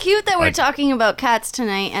 Okay. It's cute that we're Like- talking about cats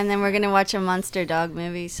tonight, and then we're gonna watch a monster dog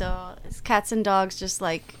movie. So it's cats and dogs just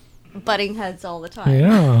like butting heads all the time.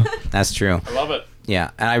 Yeah. That's true. I love it.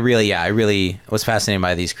 Yeah, and I really was fascinated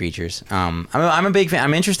by these creatures. I'm a big fan.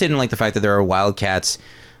 I'm interested in like the fact that there are wild cats,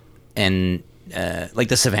 and like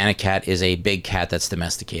the Savannah cat is a big cat that's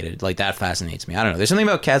domesticated. Like that fascinates me. I don't know. There's something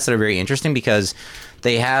about cats that are very interesting because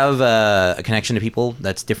they have a connection to people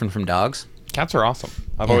that's different from dogs. Cats are awesome.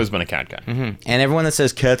 I've always been a cat guy. And everyone that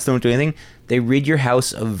says cats don't do anything, they rid your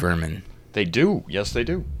house of vermin. They do. Yes, they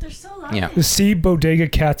do. They're so loud. Yeah, The Sea Bodega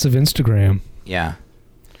Cats of Instagram. yeah.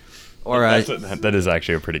 Or That is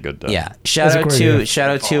actually a pretty good. yeah. That's a great idea. Shout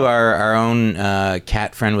out to our own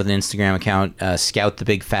cat friend with an Instagram account, Scout the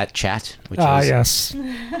Big Fat Chat. Which is, Yes.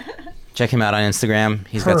 check him out on Instagram.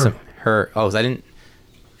 He's got Her. some her. Oh,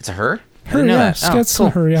 it's a her. I Her, didn't know yeah. that. Oh, Scott's cool.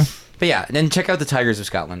 her, yeah. But yeah, then check out the Tigers of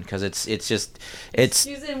Scotland because it's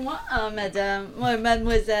Excusez-moi, madame,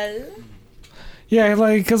 mademoiselle. Yeah,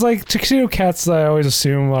 because tuxedo cats, I always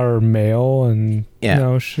assume are male, and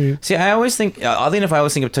Yeah. she. See, I always think, oddly enough, I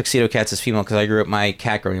always think of tuxedo cats as female because I grew up, my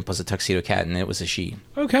cat growing up was a tuxedo cat and it was a she.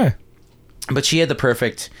 Okay. But she had the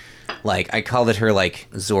perfect, like, I called it her, like,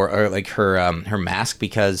 or like her mask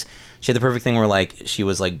because she had the perfect thing where, like, she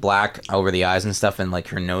was, like, black over the eyes and stuff and, like,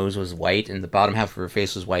 her nose was white and the bottom half of her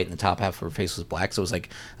face was white and the top half of her face was black. So it was, like,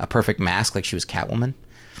 a perfect mask, like she was Catwoman.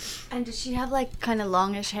 And does she have like kind of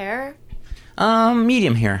longish hair?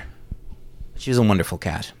 Medium hair. She was a wonderful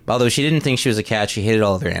cat. Although she didn't think she was a cat, she hated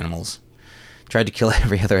all other animals. Tried to kill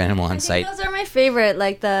every other animal on I sight. think those are my favorite,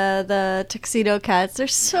 like the tuxedo cats. They're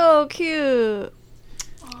so cute.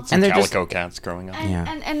 And they're just Calico cats growing up. And,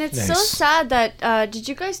 Yeah. and it's so Nice. sad that did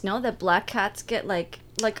you guys know that black cats get like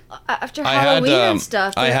after I Halloween had and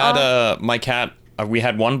stuff? I they're had all- my cat. We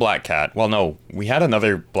had one black cat. Well, no, we had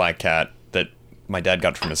another black cat that my dad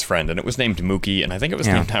got from his friend, and it was named Mookie, and I think it was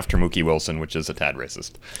Yeah. named after Mookie Wilson, which is a tad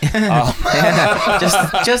racist.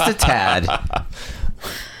 just a tad.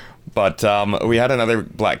 But we had another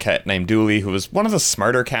black cat named Dooley, who was one of the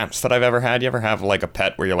smarter cats that I've ever had. You ever have like a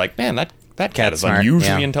pet where you're like, man, that cat Cat's is smart,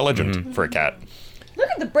 unusually yeah. intelligent for a cat? Look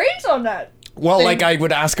at the brains on that. Well, like I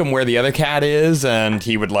would ask him where the other cat is, and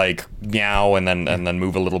he would like meow and then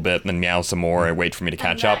move a little bit and then meow some more and wait for me to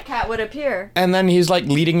catch and up. that cat would appear. And then he's like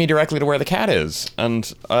leading me directly to where the cat is.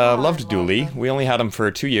 And loved Dooley. We only had him for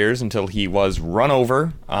 2 years until he was run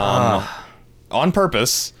over on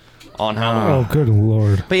purpose on Halloween. Oh, good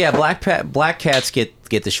lord. But yeah, black cats get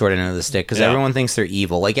the short end of the stick because Yeah. everyone thinks they're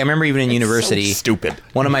evil. Like I remember even in university, So stupid.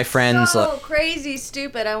 one of my friends. So crazy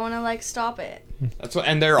stupid. I want to like stop it. That's what,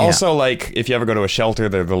 and they're also like, if you ever go to a shelter,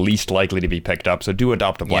 they're the least likely to be picked up. So do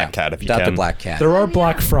adopt a black cat if you adopt can. a black cat. There are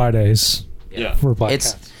Black Fridays Yeah. for black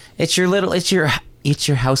It's cats. it's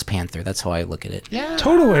your house panther. That's how I look at it. Yeah.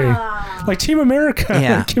 Totally. Like Team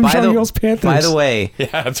America. Kim Jong-il's Panthers. By the way, Yeah,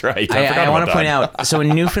 that's right. I want to point that. out. So in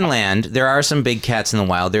Newfoundland, there are some big cats in the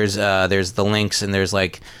wild. There's the lynx and there's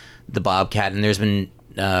like the bobcat and there's been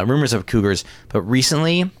rumors of cougars. But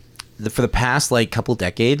recently, for the past like couple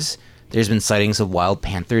decades, there's been sightings of wild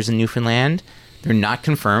panthers in Newfoundland. They're not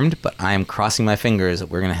confirmed, but I am crossing my fingers that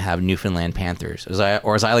we're going to have Newfoundland panthers,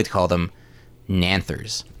 or as I like to call them,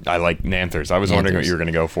 nanthers. I like nanthers. I was wondering what you were going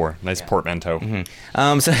to go for. Nice portmanteau.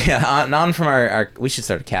 So yeah, on from our we should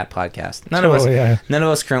start a cat podcast. None of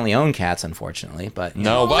us currently own cats, unfortunately, but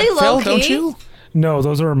No, Totally but Phil, low-key. don't you? No,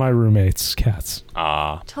 those are my roommates' cats.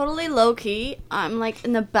 Totally low key. I'm like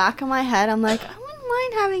in the back of my head. I'm like, I wouldn't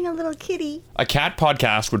mind having a little kitty. A cat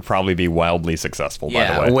podcast would probably be wildly successful, by the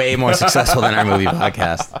yeah, way. way more successful than our movie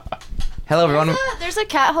podcast. Hello, everyone. There's a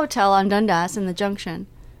cat hotel on Dundas in the Junction.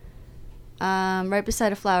 Right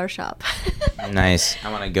beside a flower shop. Nice.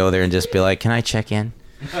 I want to go there and just be like, can I check in?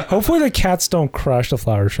 Hopefully the cats don't crash the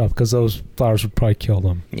flower shop because those flowers would probably kill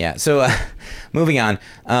them. Yeah. So, moving on.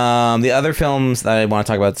 The other films that I want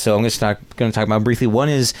to talk about. So I'm going to talk about briefly. One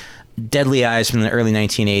is Deadly Eyes from the early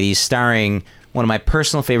 1980s, starring one of my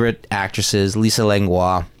personal favorite actresses, Lisa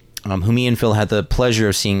Langlois, who me and Phil had the pleasure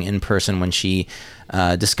of seeing in person when she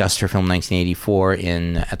discussed her film 1984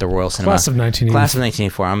 at the Royal Cinema. Class of 1984. Class of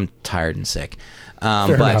 1984. I'm tired and sick.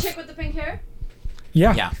 Fair But enough. Chick with the pink hair?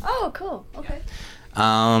 Yeah. yeah. Oh, cool. Okay.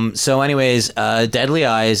 So anyways, Deadly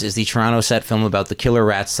Eyes is the Toronto set film about the killer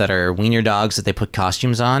rats that are wiener dogs that they put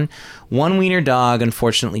costumes on. One wiener dog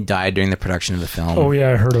unfortunately died during the production of the film. Oh,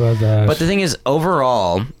 yeah, I heard about that. But the thing is,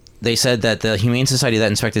 overall, they said that the Humane Society that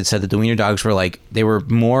inspected said that the wiener dogs were they were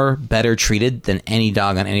more better treated than any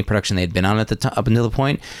dog on any production they had been on at the up until the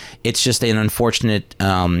point. It's just an unfortunate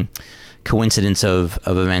coincidence of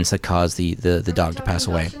events that caused the dog to pass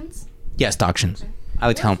away. Yes, dachshunds. I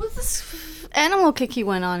like to call them. What's this animal kick you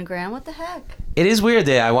went on, Graham? What the heck? It is weird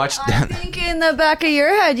that I watched. I think in the back of your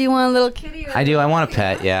head you want a little kitty. I do. I want a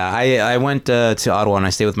pet. Yeah. I went to Ottawa and I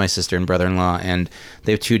stayed with my sister and brother-in-law, and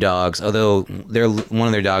they have 2 dogs. Although one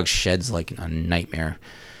of their dogs sheds like a nightmare.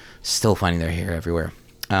 Still finding their hair everywhere.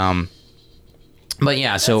 But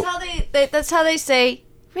yeah. So That's how they say,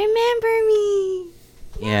 remember me.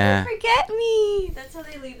 yeah. Never forget me. That's how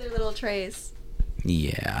they leave their little trays.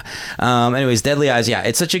 Yeah. Anyways, Deadly Eyes. Yeah,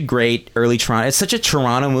 it's such a great early Toronto. It's such a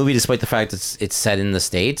Toronto movie, despite the fact it's set in the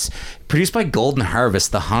States. Produced by Golden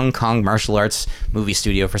Harvest, the Hong Kong martial arts movie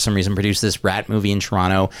studio. For some reason, produced this rat movie in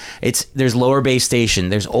Toronto. There's Lower Bay Station.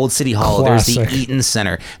 There's Old City Hall. Classic. There's the Eaton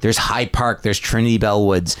Center. There's Hyde Park. There's Trinity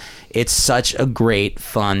Bellwoods. It's such a great,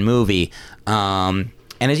 fun movie. And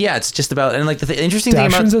it's just about the interesting thing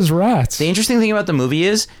about Dachshunds as rats. the interesting thing about the movie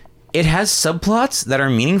is it has subplots that are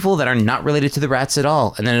meaningful that are not related to the rats at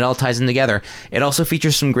all, and then it all ties in together. It also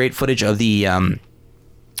features some great footage of the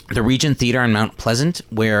Regent Theater on Mount Pleasant,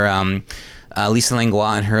 where Lisa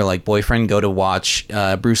Langlois and her boyfriend go to watch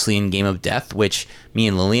Bruce Lee in Game of Death, which me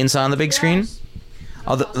and Lillian saw on the big screen.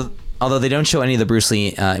 Although they don't show any of the Bruce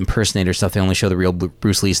Lee impersonator stuff, they only show the real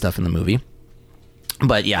Bruce Lee stuff in the movie.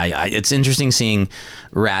 But yeah, it's interesting seeing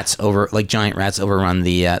giant rats overrun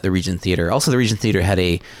the Regent Theater. Also, the Regent Theater had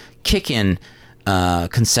a kick-in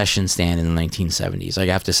concession stand in the 1970s. I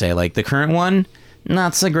have to say, the current one,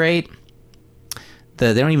 not so great.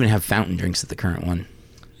 They don't even have fountain drinks at the current one.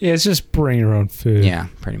 Yeah, it's just bring your own food. Yeah,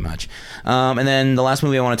 pretty much. And then the last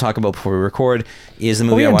movie I want to talk about before we record is the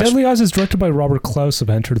movie I watched. Deadly Eyes is directed by Robert Klaus of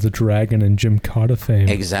Enter the Dragon and Jim Cotta fame.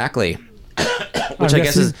 Exactly. Which I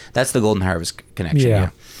guess that's the Golden Harvest connection.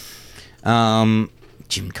 Yeah.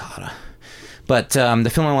 Jim Cotta. But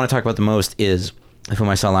the film I want to talk about the most is the film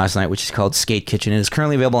I saw last night, which is called Skate Kitchen. It is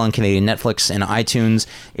currently available on Canadian Netflix and iTunes.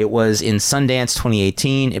 It was in Sundance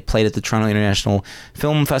 2018. It played at the Toronto International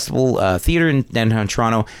Film Festival Theater in downtown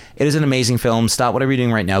Toronto. It is an amazing film. Stop whatever you're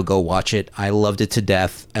doing right now. Go watch it. I loved it to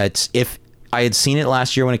death. If I had seen it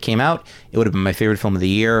last year when it came out, it would have been my favorite film of the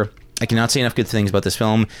year. I cannot say enough good things about this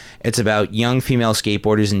film. It's about young female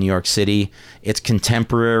skateboarders in New York City. It's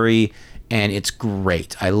contemporary, and it's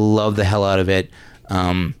great. I love the hell out of it.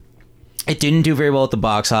 It didn't do very well at the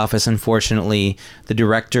box office, unfortunately. The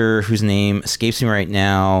director, whose name escapes me right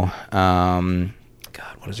now,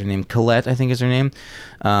 what is her name? Colette, I think is her name.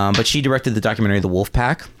 But she directed the documentary The Wolf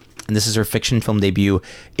Pack, and this is her fiction film debut.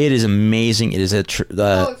 It is amazing. It is it's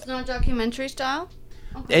not documentary style?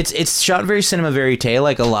 Okay. It's shot very cinema verite. A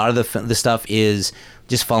lot of the stuff is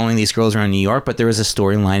just following these girls around New York, but there is a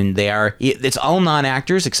storyline. It's all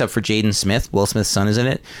non-actors except for Jaden Smith. Will Smith's son is in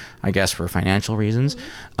it, I guess for financial reasons.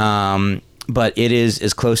 But it is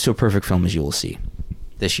as close to a perfect film as you will see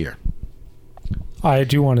this year. I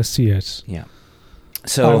do want to see it. Yeah.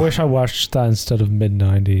 So I wish I watched that instead of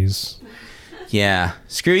mid-90s. Yeah.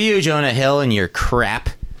 Screw you, Jonah Hill, and your crap.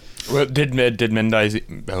 Well, did Mendiz?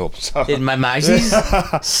 Oh, sorry. Did my Mises?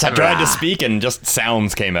 I tried to speak and just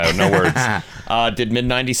sounds came out, no words. Did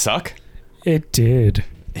mid-90s suck? It did.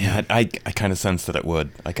 Yeah, I kind of sensed that it would.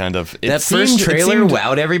 I kind of That first trailer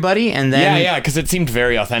wowed everybody, and then yeah, because it seemed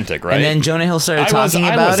very authentic, right? And then Jonah Hill started talking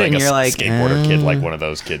I about was it, like and you're like, skateboarder kid, like one of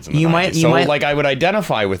those kids in the 90s. So like I would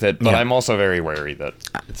identify with it, but Yeah. I'm also very wary that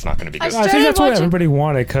it's not going to be good. I think that's what everybody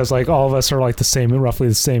wanted because like all of us are like roughly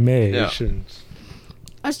the same age. Yeah. And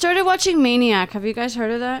I started watching Maniac. Have you guys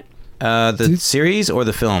heard of that? the series or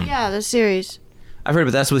the film? Yeah, the series. I've heard,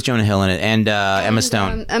 but that's with Jonah Hill in it and Emma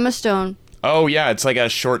Stone. Emma Stone. Oh yeah, it's like a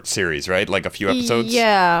short series, right? Like a few episodes.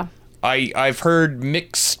 Yeah. I've heard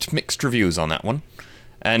mixed reviews on that one.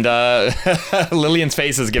 And Lillian's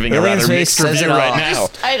face is giving Lillian's a rather mixed face says review it right all. now.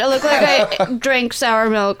 I look like I drank sour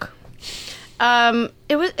milk.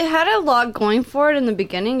 It had a lot going for it in the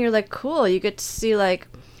beginning. You're like, cool. You get to see like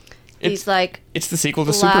these like It's the sequel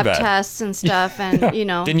to lab Superbad. tests and stuff, and you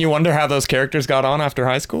know. Didn't you wonder how those characters got on after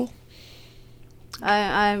high school?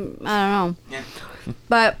 I don't know. Yeah.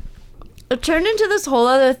 But it turned into this whole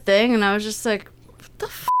other thing, and I was just like, what the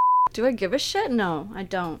f***? Do I give a shit? No, I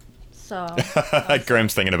don't. So.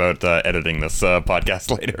 Graham's thinking about editing this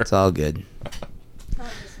podcast later. It's all good. That's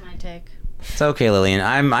just my take. It's okay, Lillian.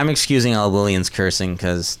 I'm excusing all Lillian's cursing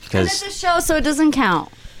because And it's a show, so it doesn't count.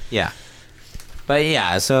 yeah. But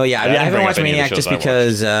yeah, so yeah, I I didn't haven't bring watched up any of the Maniac shows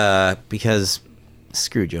just I because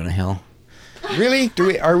screw Jonah Hill. Really?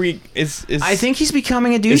 Is I think he's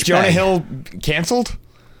becoming a douchebag. is Jonah Hill canceled?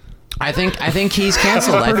 I think he's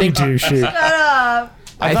canceled. I pretty think douchey.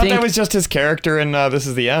 I thought that was just his character in This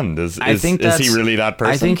Is the End. Is he really that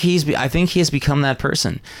person? I think he has become that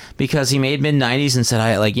person because he made mid-90s and said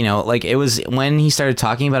it was when he started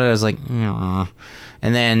talking about it I was like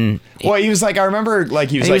and then well, he was like, I remember, like,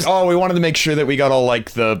 he was like, oh, we wanted to make sure that we got all, like,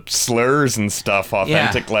 the slurs and stuff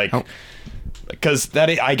authentic, Yeah. like, because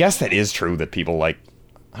I guess that is true that people, like,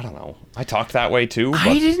 I don't know, I talked that way too. But,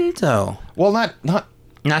 I didn't though. well, not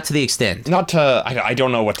To the extent. to, I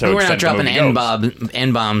don't know what to We're not extent the dropping movie goes.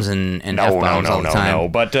 N-bombs and F-bombs all the time. No,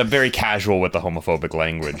 but very casual with the homophobic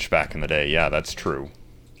language back in the day. Yeah, that's true.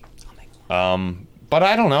 But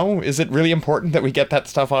I don't know. Is it really important that we get that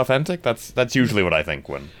stuff authentic? That's usually what I think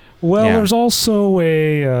when. Well, Yeah. there's also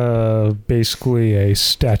a basically a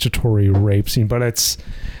statutory rape scene, but it's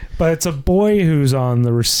a boy who's on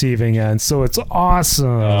the receiving end, so it's awesome.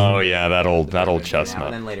 Oh yeah, that old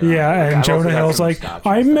chestnut. Yeah, and Jonah Hill's like,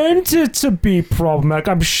 I meant it to be problematic.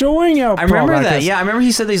 I'm showing out. I remember problematic." that. Yeah, I remember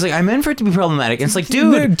he said that. He's like, I meant for it to be problematic. And it's like,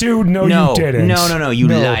 dude, no, you didn't. No, you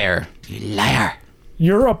No. liar. You liar.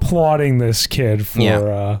 You're applauding this kid for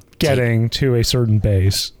Yeah. getting to a certain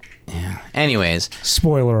base. Yeah. Anyways,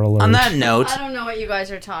 Spoiler alert. on that note, I don't know what you guys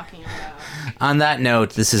are talking about.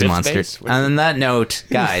 this is Fifth Monster. base? On that note,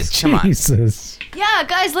 guys, come on. Jesus. Yeah,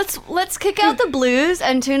 guys, let's kick out the blues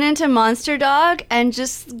and tune into Monster Dog and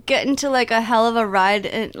just get into like a hell of a ride.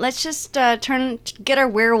 And let's just get our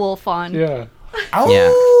werewolf on. Yeah. Yeah.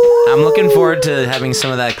 I'm looking forward to having some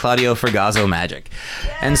of that Claudio Fragazzo magic.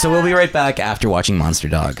 And so we'll be right back after watching Monster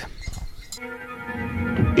Dog.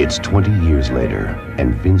 It's 20 years later,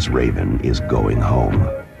 and Vince Raven is going home.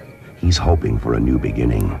 He's hoping for a new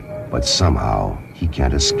beginning, but somehow he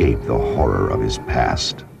can't escape the horror of his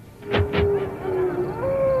past.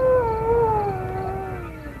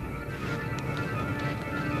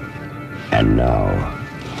 And now,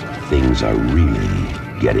 things are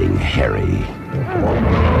really getting hairy.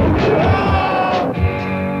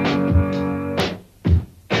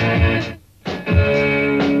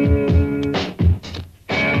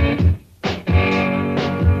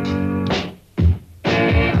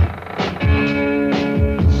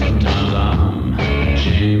 Sometimes I'm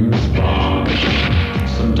James Bond.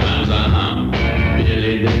 Sometimes I'm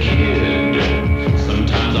Billy the Kid.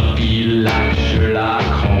 Sometimes I feel like Sherlock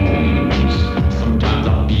Holmes. Sometimes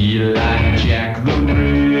I feel like Jack the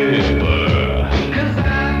Ripper. 'Cause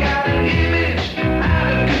I got an image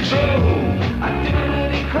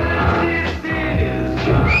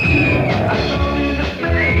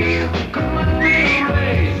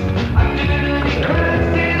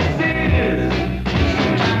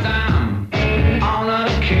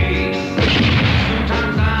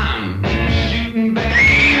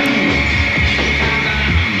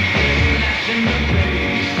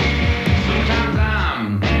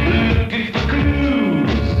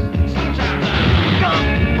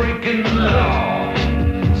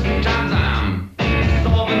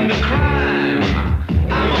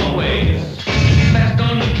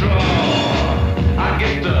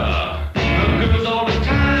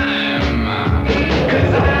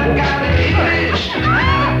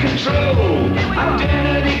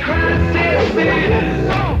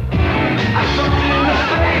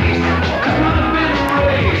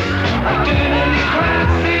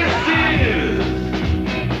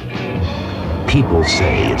People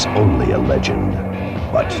say it's only a legend,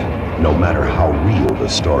 but no matter how real the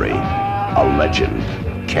story, a legend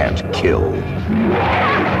can't kill.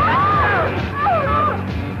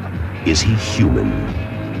 Is he human?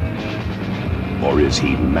 Or is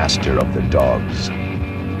he master of the dogs?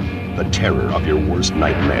 The terror of your worst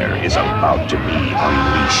nightmare is about to be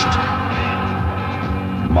unleashed.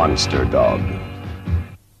 Monster Dog.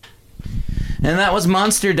 And that was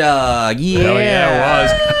Monster Dog. Yeah. Hell yeah, it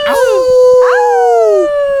was.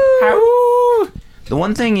 The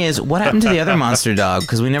one thing is, what happened to the other Monster Dog?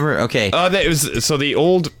 Because we never. Okay. That was so the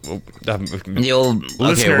old. The old. Okay,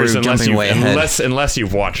 Listeners, we're jumping way ahead. unless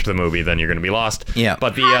you've watched the movie, then you're going to be lost. Yeah.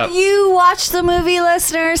 But the Have you watched the movie,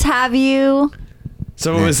 listeners? Have you?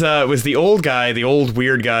 so it was the old guy, the old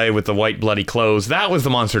weird guy with the white bloody clothes. That was the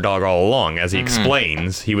Monster Dog all along. As he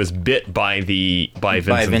explains, he was bit by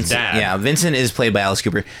Vincent's dad. Yeah, Vincent is played by Alice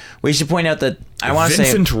Cooper. We should point out that I want to say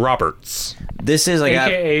Vincent Roberts. this is like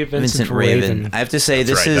AKA Vincent Raven. I have to say That's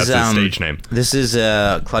this right, is that's his stage name. This is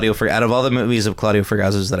Claudio Fragasso. Out of all the movies of Claudio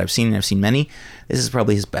Fragaso's that I've seen many. This is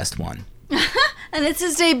probably his best one. And it's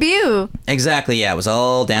his debut. Exactly. Yeah, it was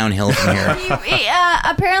all downhill from here.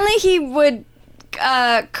 Apparently, he would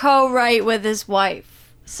co-write with his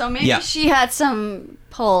wife, so maybe Yeah. she had some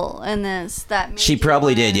pull in this. That made She you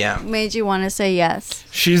probably wanna- did, yeah. Made you want to say yes.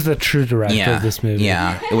 She's the true director Yeah, of this movie.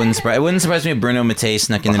 yeah. It wouldn't surprise me if Bruno Mattei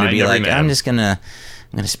snuck in there to Behind be every like, man.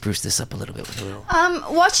 I'm gonna spruce this up a little bit with a little.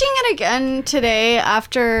 Watching it again today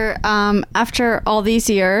after all these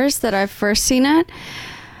years that I've first seen it,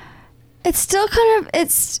 it's still kind of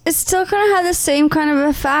had the same kind of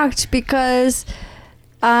effect because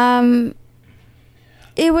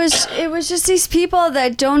it was just these people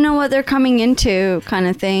that don't know what they're coming into kind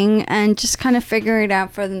of thing and just kind of figure it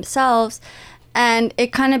out for themselves, and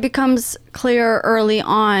it kind of becomes clear early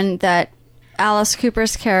on that Alice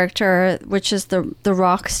Cooper's character, which is the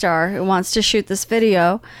rock star who wants to shoot this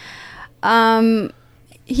video,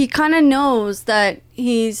 he kind of knows that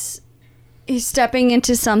he's stepping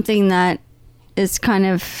into something that is kind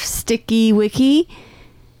of sticky wicky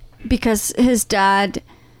because his dad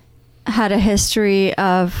had a history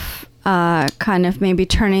of kind of maybe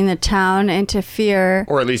turning the town into fear.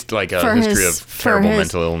 Or at least like a For history his- of for terrible his-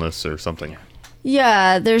 mental illness or something.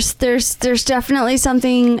 Yeah, there's definitely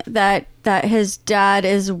something that his dad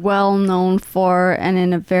is well known for, and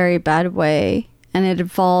in a very bad way. And it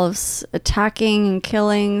involves attacking and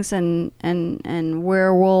killings and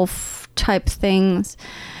werewolf type things.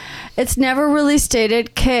 It's never really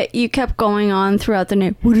stated. Kit, you kept going on throughout the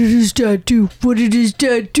night. What did his dad do? What did his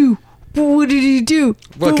dad do? What did he do?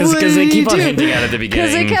 Well, because they keep on hinting at it at the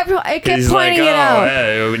beginning. Because it kept He's pointing like, it out.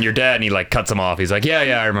 Hey, when your dad, and he like cuts him off. He's like, yeah,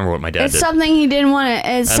 I remember what my dad It's did. something he didn't want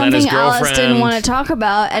to. It's And then his something Alice didn't girlfriend- want to talk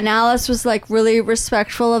about, and Alice was like really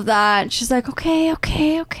respectful of that. She's like,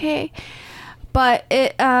 okay, but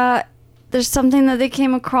it there's something that they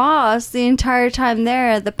came across the entire time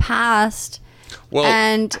there, the past, Well,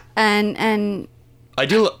 and I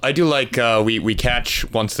do like we catch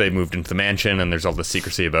once they moved into the mansion and there's all the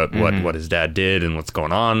secrecy about what his dad did and what's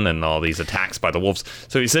going on and all these attacks by the wolves.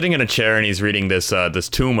 So he's sitting in a chair and he's reading this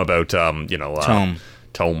tome about tome,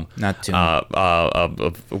 Not tomb.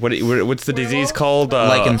 what's the disease called?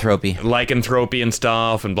 Lycanthropy. Lycanthropy and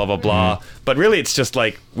stuff and blah blah blah. But really, it's just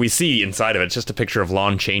like we see inside of it. It's just a picture of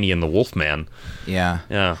Lon Chaney and the Wolfman. Yeah.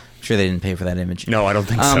 Yeah. Sure they didn't pay for that image. No, I don't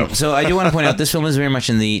think so. So I do want to point out this film is very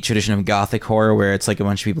much in the tradition of gothic horror, where it's like a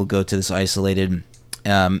bunch of people go to this isolated,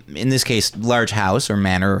 in this case, large house or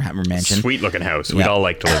manor or mansion. Sweet looking house. We'd Yeah. all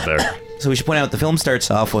like to live there. So we should point out the film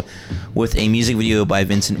starts off with a music video by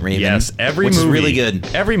Vincent Raven. Yes, every which movie is really good.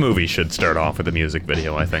 Every movie should start off with a music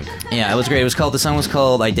video, I think. Yeah, it was great. The song was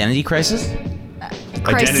called Identity Crisis.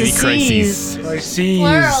 Identity Crises.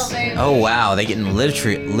 plural, baby. Oh wow, they getting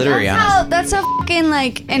literary on us. That's how fucking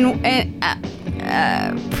like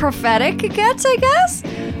prophetic it gets, I guess.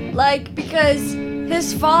 Like, because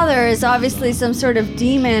his father is obviously some sort of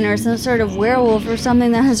demon or some sort of werewolf or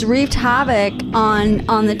something that has wreaked havoc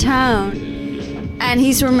on the town, and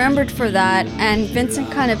he's remembered for that. And Vincent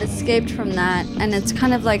kind of escaped from that, and it's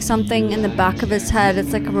kind of like something in the back of his head.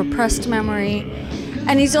 It's like a repressed memory.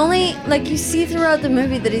 And he's only, like, you see throughout the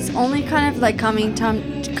movie that he's only kind of like coming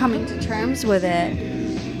to terms with it.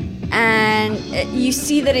 And you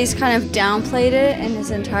see that he's kind of downplayed it in his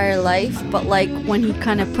entire life, but like when he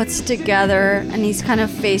kind of puts it together and he's kind of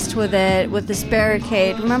faced with it, with this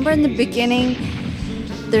barricade. Remember in the beginning,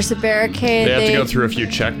 there's a barricade. They have to go through a few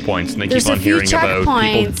checkpoints, and they There's keep on a few hearing about people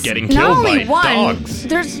checkpoints. getting Not killed only by one. dogs.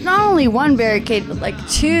 There's not only one barricade, but like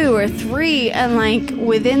 2 or 3, and like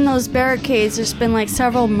within those barricades, there's been like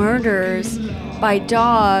several murders by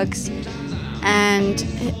dogs, and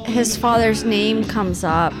his father's name comes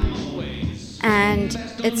up, and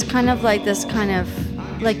it's kind of like this kind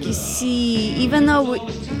of like you see, even though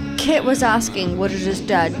Kit was asking, what does his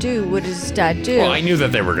dad do? What does his dad do? Well, I knew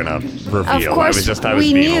that they were gonna reveal. Of course, I was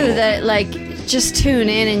we being a knew little- that, like, just tune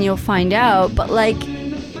in and you'll find out. But, like,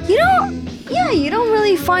 you don't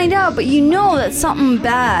really find out, but you know that something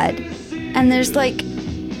bad. And there's, like,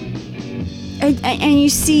 and you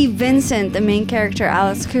see Vincent, the main character,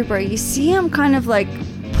 Alice Cooper, you see him kind of, like,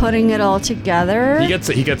 putting it all together. He gets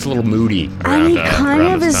a little moody And around. he kind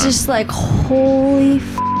around of this is time. just like, holy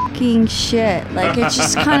fucking shit. Like, it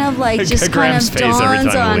just kind of like, just kind Graham's of face every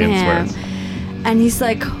dawns time on William him. swears. And he's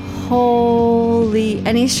like, holy,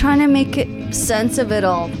 and he's trying to make sense of it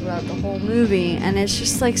all throughout the whole movie. And it's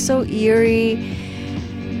just like so eerie.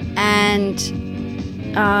 And,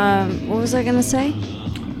 what was I gonna say?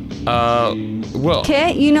 Well,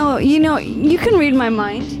 Kit, you can read my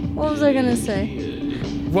mind. What was I gonna say?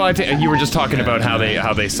 well, I think you were just talking about how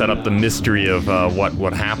they set up the mystery of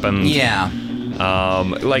what happened. Yeah.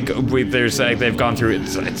 They've gone through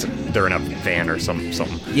they're in a van or something.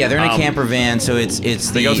 Yeah, they're in a camper van, so it's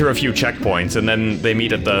They go through a few checkpoints, and then they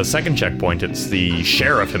meet at the second checkpoint. It's the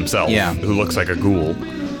sheriff himself, Yeah. who looks like a ghoul.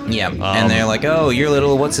 Yeah, and they're like, oh, you're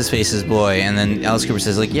little what's-his-face's boy. And then Alice Cooper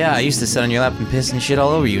says, like, yeah, I used to sit on your lap and piss and shit all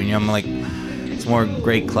over you. And I'm like, it's more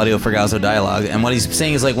great Claudio Fragazzo dialogue. And what he's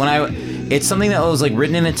saying is, like, it's something that was, like,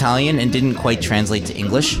 written in Italian and didn't quite translate to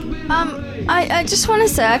English. I just want to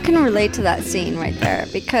say I can relate to that scene right there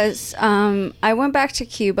because I went back to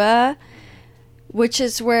Cuba, which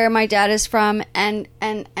is where my dad is from, and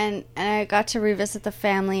I got to revisit the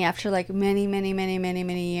family after like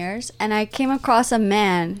many years, and I came across a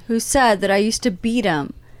man who said that I used to beat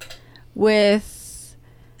him with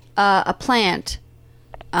a plant.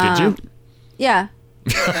 Did you? Yeah.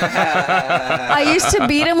 I used to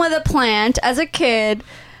beat him with a plant as a kid,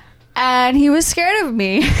 and he was scared of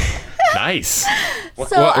me. Nice. What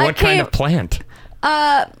So I kind came- of plant?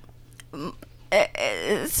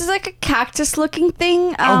 This is like a cactus-looking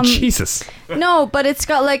thing. Oh Jesus! No, but it's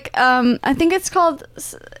got like I think it's called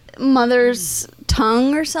mother's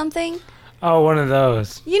tongue or something. Oh, one of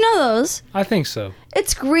those. You know those? I think so.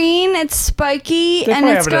 It's green, it's spiky, They and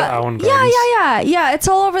probably it's have it at got Allen yeah. Gardens. It's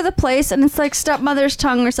all over the place, and it's like stepmother's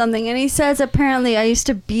tongue or something. And he says apparently I used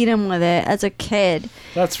to beat him with it as a kid,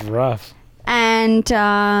 That's rough. and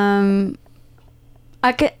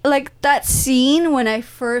I could like that scene when I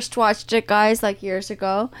first watched it, guys, like years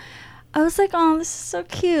ago. I was like, oh, this is so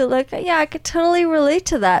cute. Like, yeah, I could totally relate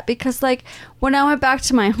to that because, like, when I went back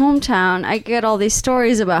to my hometown, I get all these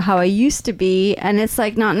stories about how I used to be, and it's,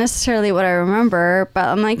 like, not necessarily what I remember, but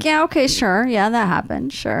I'm like, yeah, okay, sure. Yeah, that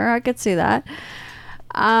happened. Sure, I could see that.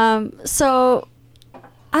 So,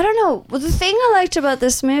 I don't know. Well, the thing I liked about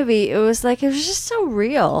this movie, it was, like, it was just so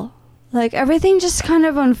real. Like, everything just kind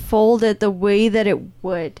of unfolded the way that it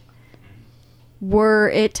would were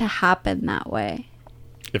it to happen that way.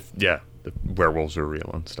 If the werewolves are real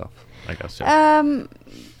and stuff, I guess. Yeah.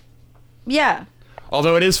 Yeah.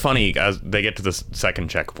 Although it is funny as they get to the second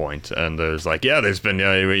checkpoint, and there's like, yeah, there's been,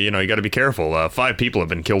 you got to be careful. 5 people have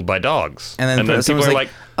been killed by dogs, And then people someone's are like,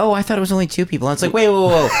 oh, I thought it was only 2 people. And it's like, wait,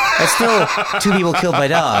 whoa. That's still 2 people killed by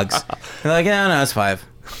dogs. They're like, no, it's 5.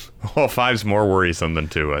 well, 5's more worrisome than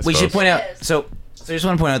 2, I suppose. We should point out, so I just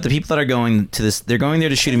want to point out the people that are going to this, they're going there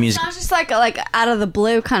to shoot a It's music. not just like out of the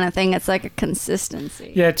blue kind of thing. It's like a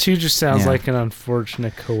consistency. Yeah, 2 just sounds Yeah. like an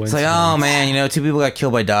unfortunate coincidence. It's like, oh man, 2 people got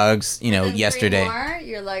killed by dogs, And then 3 yesterday. more,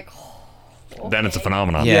 you're like, Then it's a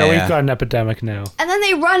phenomenon. Yeah. Yeah, we've got an epidemic now. and then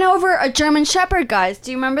they run over a German Shepherd, guys.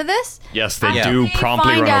 Do you remember this? Yes, they Yeah. do They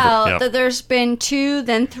promptly find run out over. Yeah. that there's been 2,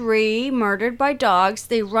 then 3 murdered by dogs.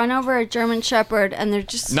 They run over a German Shepherd, and they're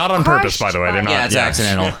just Not on purpose, by the way. They're not. Yeah, it's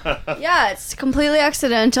accidental. Yeah, it's completely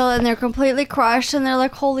accidental, and they're completely crushed, and they're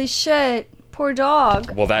like, holy shit, poor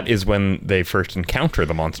dog. Well, that is when they first encounter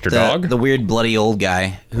the monster The, dog. the weird bloody old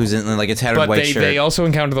guy who's in like a tattered but white they, shirt. they also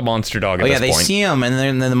encounter the monster dog at Oh yeah, this they point. see him, and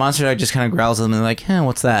then the monster dog just kind of growls at them, and they're like,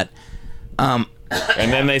 what's that?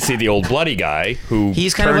 And then they see the old bloody guy who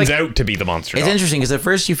He's kind of turns like- out to be the monster It's dog. interesting because at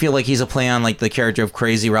first you feel like he's a play on like the character of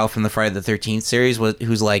Crazy Ralph from the Friday the 13th series,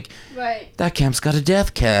 who's like, Right. that camp's got a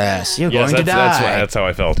death cast. You're Yes, going to that's die. how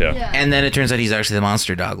I felt, yeah. Yeah. And then it turns out he's actually the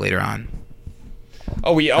monster dog later on.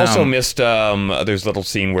 Oh, we also missed, there's a little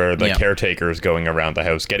scene where the Yeah. caretaker is going around the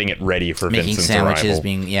house, getting it ready for Making Vincent's sandwiches,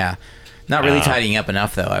 arrival. not really tidying up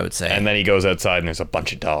enough though, I would say. And then he goes outside and there's a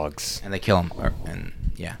bunch of dogs. And they kill him.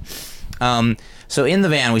 So in the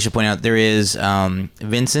van, we should point out there is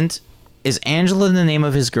Vincent. Is Angela the name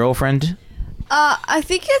of his girlfriend? I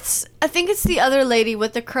think it's the other lady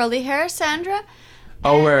with the curly hair, Sandra.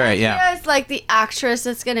 Oh, right, yeah. Andrea is like the actress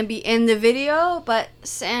that's gonna be in the video, but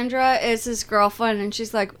Sandra is his girlfriend, and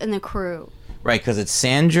she's like in the crew. Right, because it's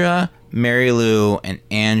Sandra, Mary Lou, and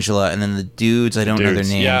Angela, and then the dudes, I don't know their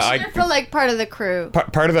Dudes. names. Yeah, They're for like part of the crew.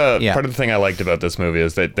 Part of the Yeah. part of the thing I liked about this movie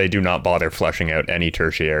is that they do not bother fleshing out any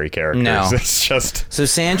tertiary characters. No. It's just So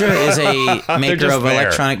Sandra is a maker just of there.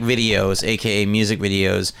 electronic videos, aka music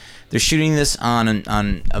videos. They're shooting this on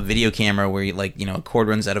a video camera where you, like, you know, a cord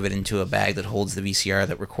runs out of it into a bag that holds the VCR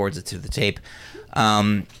that records it to the tape.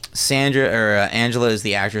 Angela is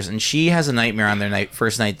the actress, and she has a nightmare on their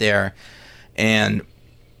first night there, and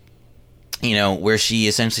you know, where she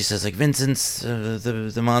essentially says like, Vincent's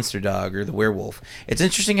the monster dog or the werewolf. It's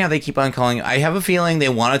interesting how they keep on calling. I have a feeling they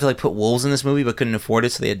wanted to like put wolves in this movie but couldn't afford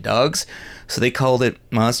it, so they had dogs, so they called it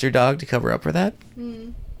Monster Dog to cover up for that.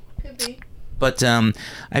 Could be. But I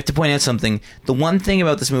have to point out something. The one thing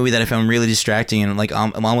about this movie that I found really distracting and like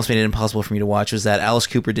almost made it impossible for me to watch was that Alice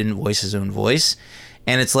Cooper didn't voice his own voice.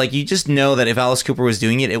 And it's like, you just know that if Alice Cooper was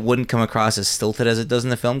doing it, it wouldn't come across as stilted as it does in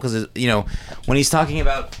the film. Because, you know, when he's talking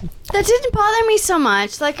about... That didn't bother me so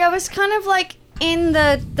much. Like, I was kind of like in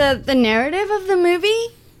the narrative of the movie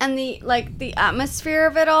and the atmosphere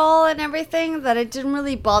of it all and everything, that it didn't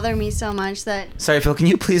really bother me so much that... Sorry, Phil, can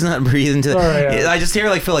you please not breathe into... Sorry, I just hear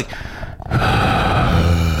like Phil like...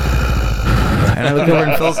 and I look over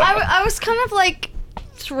and Phil's... I was kind of like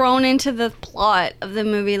thrown into the plot of the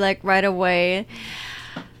movie like right away.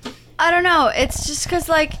 I don't know. It's just because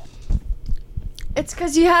like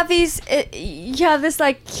you have this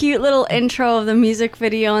like cute little intro of the music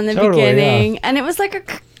video in the Totally, beginning, and it was like a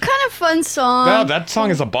kind of fun song. no, that song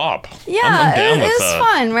is a bop. Yeah, I'm down it with was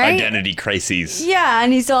fun, right? Identity crises. Yeah,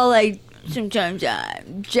 and he's all like, sometimes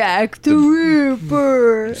I'm Jack the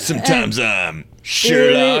Ripper. Sometimes I'm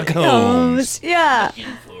Sherlock Holmes. Yeah.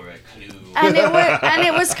 And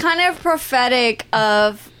it was kind of prophetic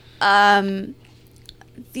of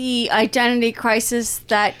the identity crisis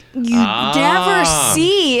that you never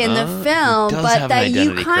see in the film, does but have an that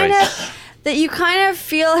identity you kind of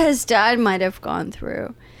feel his dad might have gone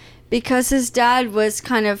through, because his dad was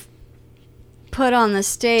kind of put on the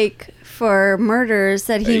stake for murders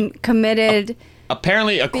that he committed.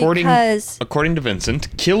 Apparently, according to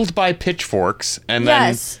Vincent, killed by pitchforks and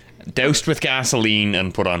then doused with gasoline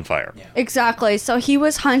and put on fire. Exactly. So he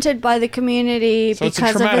was hunted by the community So it's a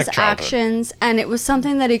because of his traumatic childhood. actions, and it was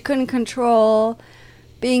something that he couldn't control,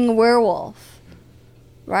 being a werewolf,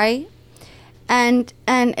 right? And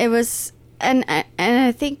it was, and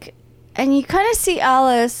I think, and you kind of see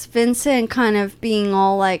Vincent kind of being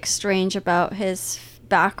all like strange about his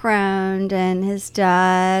background and his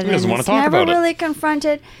dad. He doesn't and want to it's talk never about it. really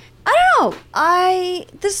confronted. I don't know.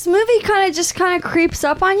 This movie kind of creeps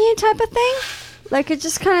up on you type of thing. Like it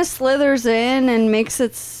just kind of slithers in and makes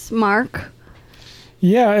its mark.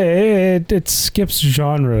 Yeah, it skips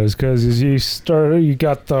genres because you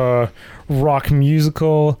got the rock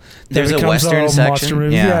musical. Then There's it a becomes Western monster section,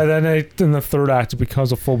 movie. yeah. Then in the third act it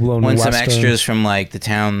becomes a full blown when Western. some extras from like the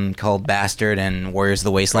town called Bastard and Warriors of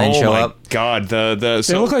the Wasteland Oh show my up. god, They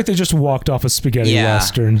look like they just walked off a spaghetti Yeah.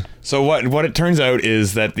 Western. So what it turns out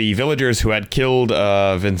is that the villagers who had killed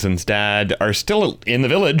Vincent's dad are still in the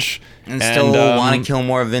village And still want to kill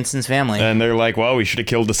more of Vincent's family. And they're like, well, we should have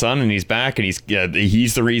killed the son, and he's back, and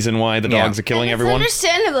he's the reason why the Yeah. dogs are killing And it's everyone.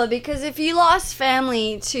 understandable, because if you lost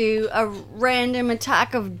family to a random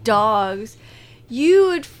attack of dogs, you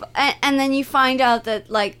would, and then you find out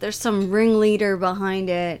that like there's some ringleader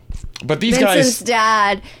behind it. But these Vincent's guys,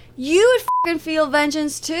 dad, you would fucking feel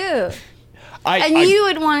vengeance too. And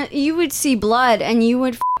you would see blood, and you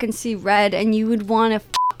would fucking see red, and you would want to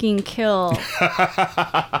fucking kill.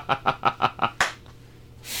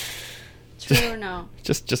 True or no?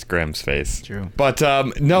 just Graham's face. True. But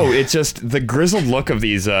no, it's just the grizzled look of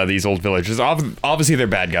these old villagers. Obviously, they're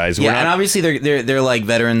bad guys. Yeah, and obviously they're like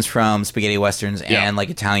veterans from spaghetti westerns Yeah. and like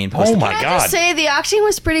Italian post. Oh my Can I god. just say the acting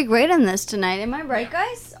was pretty great in this tonight? Am I right,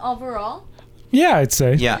 guys? Overall. Yeah, I'd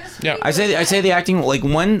say. Yeah, Yeah. I say the acting, like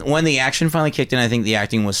when the action finally kicked in, I think the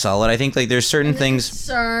acting was solid. I think like there's certain things.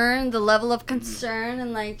 Concern, the level of concern,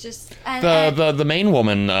 and like just and, The main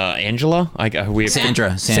woman, Angela,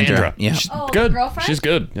 Sandra. Yeah. She's Oh, good. girlfriend? She's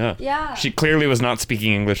good. Yeah. Yeah. She clearly was not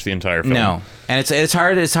speaking English the entire film. No, and it's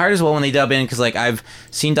hard as well when they dub in, because like I've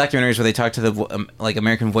seen documentaries where they talk to the like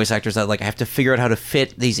American voice actors that like I have to figure out how to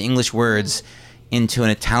fit these English words into an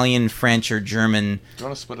Italian, French, or German you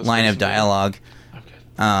wanna split us line for of some beer? dialogue.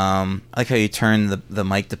 I like how you turn the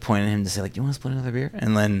mic to point at him to say like, "Do you want to split another beer?"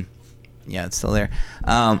 And then, yeah, it's still there.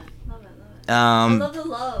 love it. I love the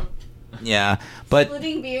love. Yeah, but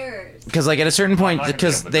Splitting beers. because like at a certain point, not gonna be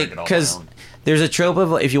because able to they drink it all because my own. there's a trope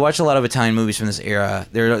of, if you watch a lot of Italian movies from this era,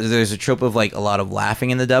 there's a trope of like a lot of laughing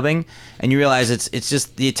in the dubbing, and you realize it's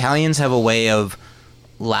just the Italians have a way of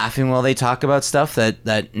laughing while they talk about stuff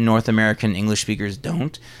that North American English speakers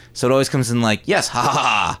don't. So it always comes in like, yes, ha ha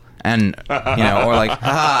ha, and or like ha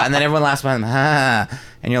ha, and then everyone laughs behind them, ha ha,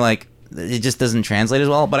 and you're like, it just doesn't translate as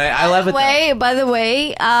well. But I love it. By the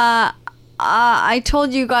way, I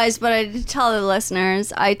told you guys, but I did tell the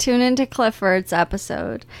listeners. I tuned into Clifford's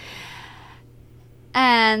episode,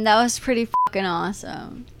 and that was pretty fucking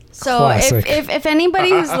awesome. So Classic. if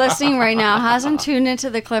anybody who's listening right now hasn't tuned into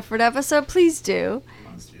the Clifford episode, please do.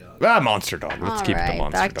 Monster Dog. Let's All keep it right, to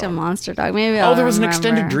Monster back Dog. to Monster Dog. Maybe Oh, I'll there was an remember.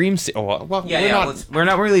 extended dream. Well, We're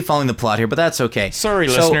not really following the plot here, but that's okay. Sorry,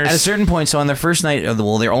 so listeners. At a certain point, so on their first night of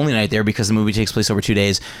their only night there, because the movie takes place over 2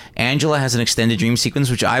 days, Angela has an extended dream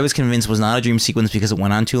sequence, which I was convinced was not a dream sequence because it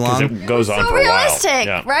went on too long. It goes on So for a while. realistic,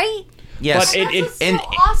 Yeah. right? Yes, But That's what's so and-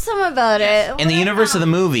 awesome about it. in the universe of the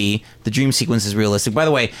movie, the dream sequence is realistic. By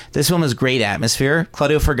the way, this film has great atmosphere.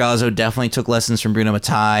 Claudio Fragazzo definitely took lessons from Bruno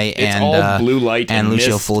Mattei It's and all blue light and and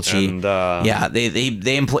Lucio mist Fulci. and, yeah,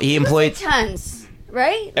 he employed. Intense,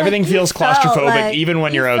 right? Everything Like, you feels felt claustrophobic, like- even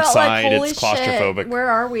when you you're felt like, outside, holy it's shit, claustrophobic. Where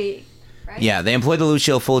are we? Right? Yeah, they employed the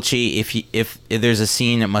Lucio Fulci. If there's a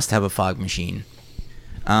scene, it must have a fog machine.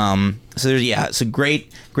 So there's it's a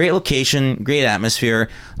great location, great atmosphere.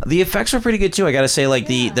 The effects were pretty good too. I gotta say, like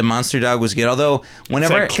the monster dog was good. Although It's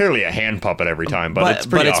whenever like clearly a hand puppet every time, but it's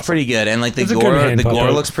pretty awesome. pretty good, and like the It's a good gore, hand the gore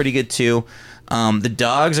puppet. looks pretty good too. The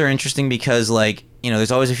dogs are interesting because like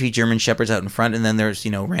there's always a few German shepherds out in front, and then there's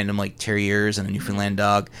random like terriers and a Newfoundland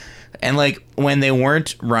dog, and like when they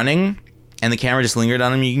weren't running and the camera just lingered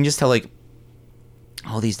on them, you can just tell like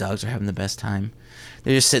all these dogs are having the best time.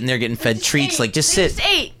 They're just sitting there getting fed treats, like just sit.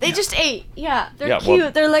 They just ate. Yeah, they're Yeah, cute.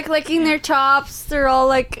 well- They're like licking their chops. They're all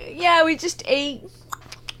like, yeah, we just ate.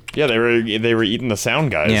 Yeah, they were eating the sound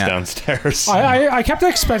guys Yeah. downstairs. I kept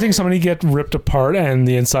expecting somebody to get ripped apart and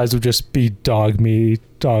the insides would just be dog meat,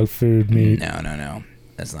 dog food meat. No.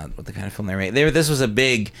 That's not what the kind of film they made. This was a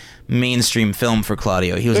big mainstream film for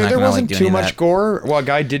Claudio. He was There not going to like wasn't do too any of much that. gore. Well, a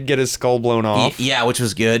guy did get his skull blown off. Yeah, which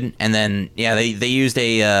was good. And then they used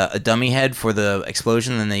a dummy head for the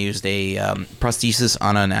explosion, and then they used a prosthesis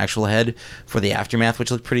on an actual head for the aftermath,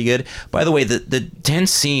 which looked pretty good. By the way, the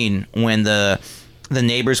tense scene when the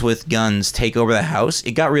neighbors with guns take over the house,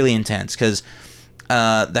 it got really intense because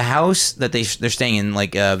the house that they're staying in,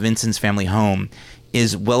 like Vincent's family home,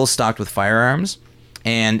 is well stocked with firearms.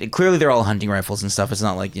 And clearly they're all hunting rifles and stuff. It's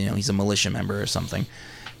not like, he's a militia member or something.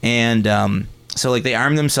 And so, like, they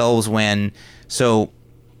arm themselves when... So,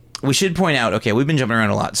 we should point out... Okay, we've been jumping around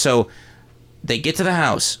a lot. So, they get to the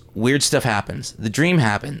house. Weird stuff happens. The dream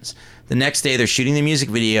happens. The next day, they're shooting the music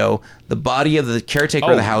video. The body of the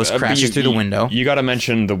caretaker of the house but crashes through the window. You got to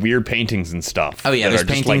mention the weird paintings and stuff. Oh, yeah, that there's are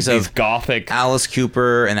just, paintings like, of these gothic Alice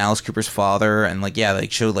Cooper and Alice Cooper's father. And, like, they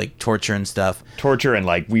showed, like, torture and stuff. torture and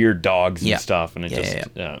like weird dogs Yeah. and stuff, and it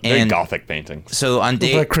very And- gothic paintings. So, on Looked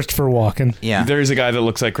day... like Christopher Walken. Yeah. There's a guy that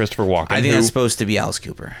looks like Christopher Walken. I think who, that's supposed to be Alice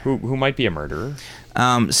Cooper. who might be a murderer.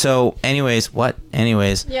 So, anyways, what?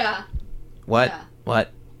 Anyways, Yeah. what? Yeah.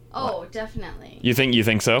 What? Oh, definitely. You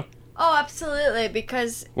think so? Oh, absolutely.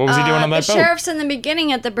 Because What was he doing on that the boat? sheriffs in the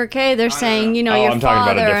beginning at the bouquet, they're saying, your I'm talking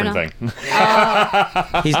father. about a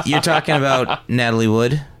different thing. You're talking about Natalie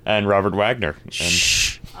Wood? And Robert Wagner. And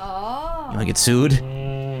Shh. Oh. You want to get sued?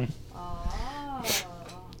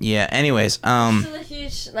 Yeah, anyways, This is a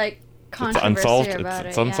huge, controversy unsolved. about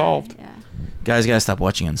It's it. unsolved. Yeah. guys gotta stop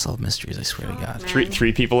watching Unsolved Mysteries, I swear to God.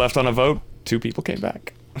 three people left on a vote. 2 people came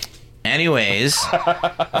back. Anyways,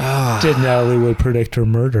 Did Natalie Wood predict her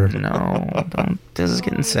murder? no, don't. This is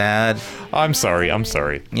getting sad. I'm sorry.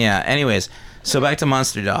 Yeah, anyways, so back to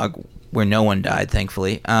Monster Dog, where no one died,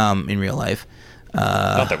 thankfully, in real life.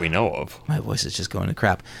 Not that we know of. My voice is just going to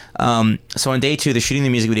crap. So on day 2, they're shooting the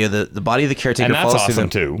music video. The body of the caretaker And that's falls through awesome,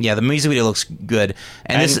 the, too. Yeah, the music video looks good,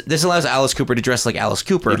 and this allows Alice Cooper to dress like Alice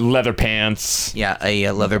Cooper. Leather pants. Yeah, a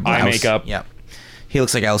leather blouse. Eye makeup. Yeah, he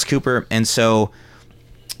looks like Alice Cooper, and so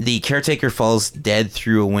the caretaker falls dead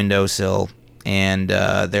through a windowsill, and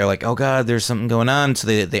they're like, "Oh God, there's something going on." So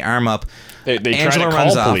they arm up. They try Angela to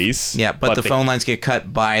runs call off. police. Yeah, but the phone lines get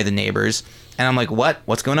cut by the neighbors, and I'm like, "What?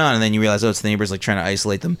 What's going on?" And then you realize, oh, it's the neighbors like trying to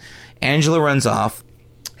isolate them. Angela runs off.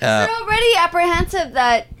 They're already apprehensive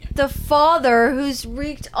that the father, who's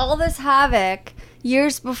wreaked all this havoc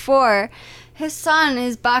years before, his son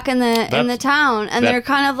is back in the town, and they're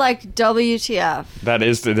kind of like, WTF. That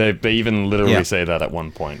is, they even literally Yeah. say that at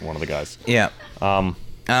one point. One of the guys. Yeah.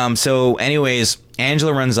 So, anyways,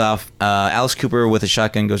 Angela runs off. Alice Cooper with a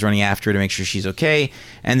shotgun goes running after her to make sure she's okay.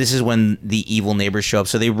 And this is when the evil neighbors show up.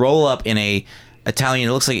 So they roll up in a Italian.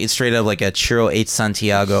 It looks like it's straight up like a Churro 8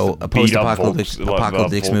 Santiago, a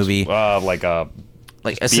post-apocalyptic movie, like a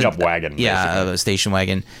beat up wagon. Yeah, basically. a station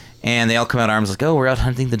wagon. And they all come out arms like, oh, we're out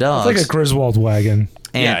hunting the dogs. It's like a Griswold wagon.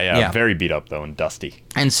 And, yeah, very beat up though and dusty.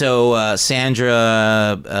 And so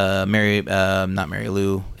Sandra, not Mary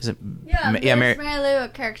Lou, is it? Yeah, Mary Lou, a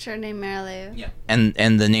character named Mary Lou. Yeah.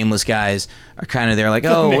 And the nameless guys are kind of there like,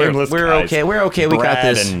 oh, we're guys. okay, we got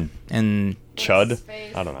Brad this. And Chud,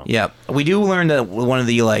 I don't know. Yeah, we do learn that one of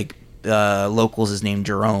the locals is named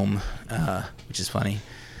Jerome, which is funny.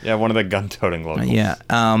 Yeah, one of the gun-toting locals. Yeah.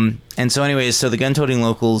 And so anyways, so the gun-toting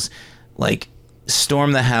locals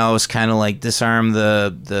storm the house, kind of disarm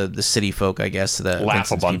the city folk, I guess.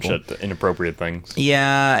 Laugh a bunch at inappropriate things.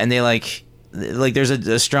 Yeah, and they there's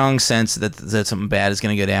a strong sense that something bad is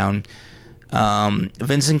going to go down.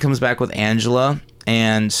 Vincent comes back with Angela,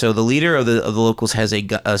 and so the leader of the locals has a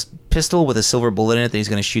pistol with a silver bullet in it that he's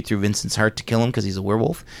going to shoot through Vincent's heart to kill him because he's a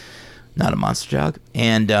werewolf, not a monster dog.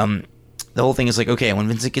 And the whole thing is okay, when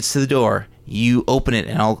Vincent gets to the door, you open it,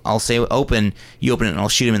 and I'll say open, you open it, and I'll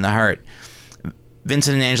shoot him in the heart.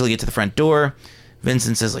 Vincent and Angela get to the front door.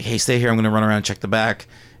 Vincent says, hey, stay here. I'm going to run around and check the back.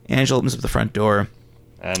 Angela opens up the front door.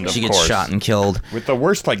 And she gets shot and killed. With the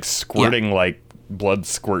worst, squirting, blood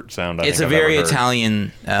squirt sound It's a very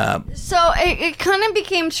Italian... So it kind of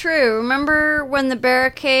became true. Remember when the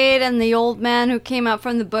barricade and the old man who came out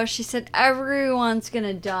from the bush, he said, everyone's going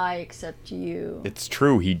to die except you. It's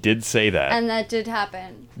true. He did say that. And that did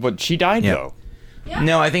happen. But she died, though. Yeah.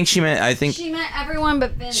 No, I think she meant everyone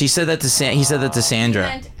but Vince. She said that to he said that to Sandra. She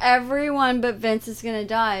meant everyone but Vince is gonna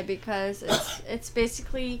die because it's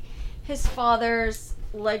basically his father's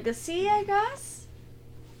legacy, I guess,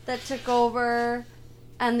 that took over,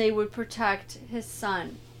 and they would protect his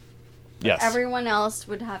son. Yes. Everyone else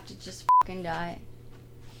would have to just fucking die.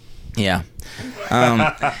 Yeah.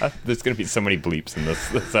 There's gonna be so many bleeps in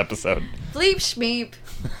this episode. Bleep schmeep.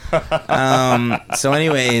 So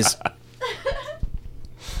anyways.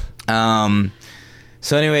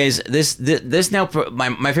 This now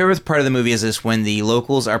my favorite part of the movie is this when the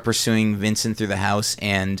locals are pursuing Vincent through the house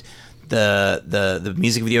and the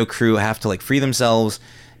music video crew have to free themselves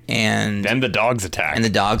and then the dogs attack and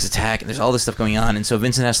there's all this stuff going on, and so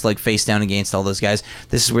Vincent has to face down against all those guys.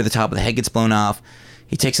 This is where the top of the head gets blown off.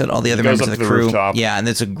 He takes out all the other members of the crew. Rooftop. Yeah, and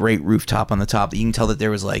it's a great rooftop on the top. You can tell that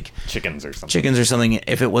there was chickens or something.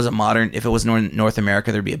 If it was North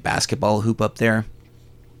America, there'd be a basketball hoop up there.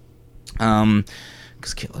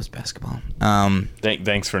 Because Kit loves basketball.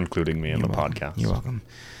 Thanks for including me in the podcast. You're welcome.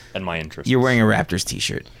 And my interest. You're wearing a Raptors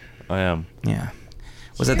t-shirt. I am. Yeah.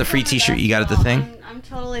 Was that the free t-shirt you got at the thing? I'm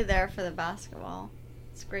totally there for the basketball.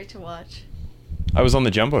 It's great to watch. I was on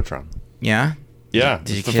the Jumbotron. Yeah? Yeah. Did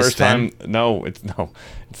you it's the kiss first Ben? time. No, it's the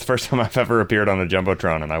first time I've ever appeared on a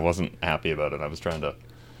Jumbotron, and I wasn't happy about it. I was trying to.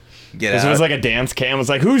 Get it was a dance cam. It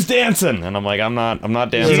was who's dancing? And I'm I'm not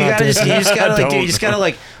dancing. You just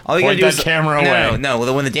gotta all you gotta do that is camera away. No.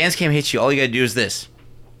 When the dance cam hits you, all you gotta do is this.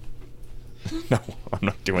 No, I'm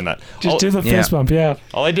not doing that. Just do the fist bump, yeah.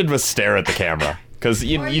 All I did was stare at the camera because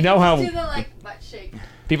you know how do the butt shake.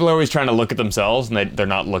 people are always trying to look at themselves and they're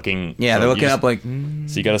not looking. Yeah, so they're looking up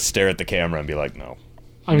So you got to stare at the camera and be no.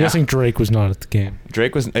 I'm guessing Drake was not at the game.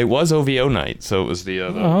 It was OVO night, so it was the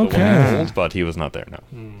okay. one with old, but he was not there. No.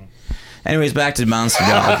 Anyways, back to Monster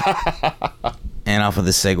Dog. And off of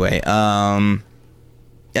this segue.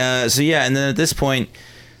 So yeah, and then at this point,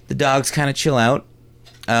 the dogs kind of chill out.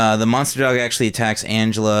 The monster dog actually attacks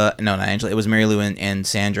Angela. No, not Angela. It was Mary Lou and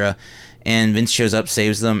Sandra. And Vince shows up,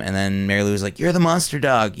 saves them, and then Mary Lou is like, "You're the monster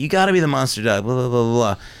dog. You gotta be the monster dog." Blah blah blah blah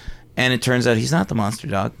blah. And it turns out he's not the monster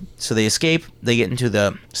dog. So they escape. They get into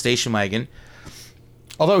the station wagon.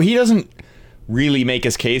 Although he doesn't really make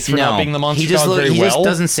his case for not being the monster dog very well. He just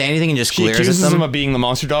doesn't say anything and just She glares at accuses them. him of being the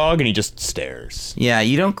monster dog, and he just stares. Yeah,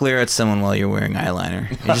 you don't glare at someone while you're wearing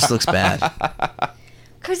eyeliner. It just looks bad.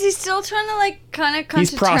 Because he's still trying to kind of come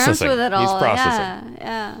He's to terms processing. with it all. He's processing.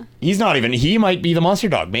 Yeah. He's not even. He might be the monster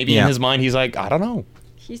dog. Maybe in his mind, he's I don't know.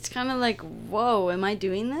 He's kind of whoa, am I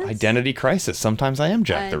doing this? Identity crisis. Sometimes I am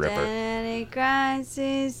Jack the Ripper. Identity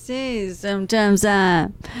crisis. Sometimes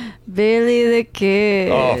I'm Billy the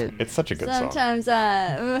Kid. Oh, it's such a good song. Sometimes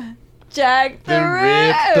I'm Jack the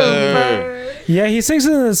Ripper. Ripper. Yeah, he sings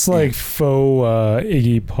in this faux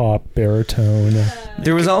Iggy Pop baritone.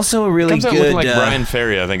 There was also a really Comes out good. looking like Brian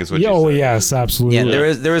Ferry, I think is what you Oh said. yes, absolutely.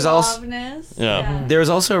 Yeah, there was also Suaveness. Yeah. there was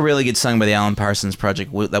also a really good song by the Alan Parsons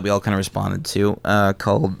Project that we all kind of responded to,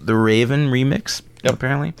 called "The Raven Remix." Yep.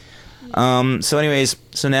 Apparently. So, anyways,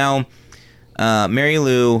 so now Mary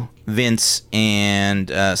Lou, Vince, and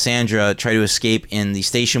Sandra try to escape in the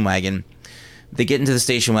station wagon. They get into the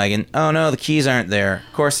station wagon. Oh no, the keys aren't there.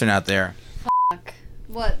 Of course they're not there.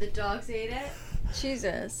 What, the dogs ate it?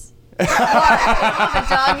 Jesus. What, a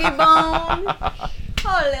doggy bone?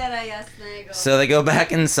 Cholera jasnego. So they go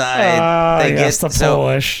back inside. They yes, the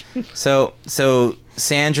Polish. So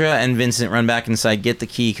Sandra and Vincent run back inside, get the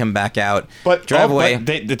key, come back out, But drive away.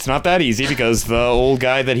 It's not that easy because the old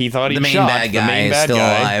guy that he thought he The main shot, bad guy the main is bad still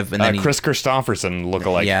guy, alive, and then Chris Christopherson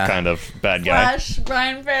lookalike Yeah. kind of bad guy. Flash,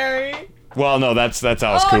 Brian Ferry. Well, no, that's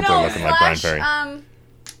Alice Cooper looking like Brian Ferry.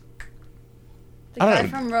 The I guy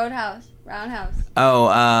don't know. from Roundhouse.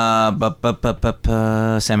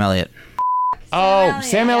 Sam Elliott.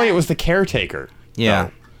 Sam Elliott was the caretaker. Yeah.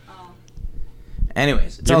 Oh.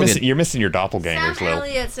 Anyways, it's all good. You're missing your doppelgangers, Sam Lil.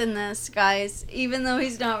 Elliott's in this, guys, even though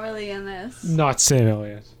he's not really in this. Not Sam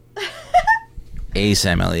Elliott. A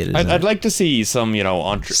Sam Elliott is I'd like to see some,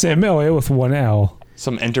 Sam Elliott with one L.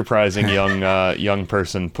 some enterprising young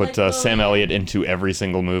person put Sam Elliott into every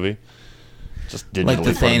single movie. Just digitally like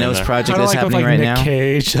the put him in Thanos there. project Kinda that's like with, happening right Nick now.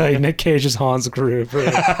 Cage, like Nick Cage's Hans Gruber.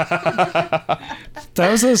 That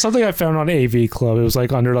was something I found on AV Club. It was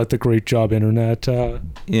like under like the Great Job Internet.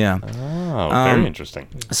 Yeah. Oh, very interesting.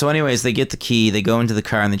 So, anyways, they get the key. They go into the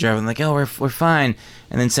car and they drive. And like, oh, we're fine.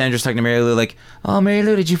 And then Sandra's talking to Mary Lou, like, oh, Mary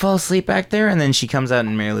Lou, did you fall asleep back there? And then she comes out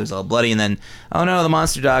and Mary Lou's all bloody. And then, oh no, the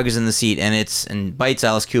monster dog is in the seat and bites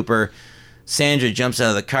Alice Cooper. Sandra jumps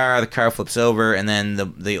out of the car flips over, and then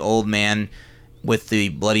the old man with the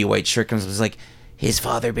bloody white shirt comes and is like, his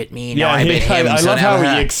father bit me, now I bit him. I So love now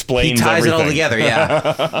how he explains He ties it all everything. together,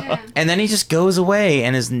 yeah. And then he just goes away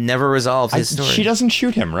and has never resolved his story. She doesn't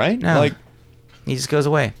shoot him, right? No. Like, He just goes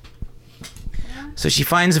away. So she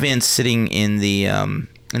finds Vince sitting in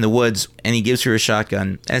the woods, and he gives her a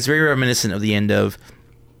shotgun, and it's very reminiscent of the end of.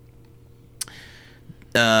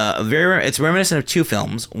 It's reminiscent of two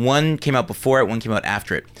films. One came out before it, one came out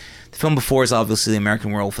after it. The film before is obviously The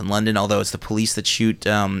American Werewolf in London, although it's the police that shoot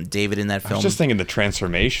David in that I film. was just thinking the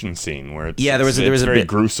transformation scene where it's Yeah, there was a very bit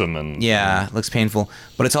gruesome and Yeah, looks painful.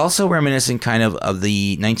 But it's also reminiscent kind of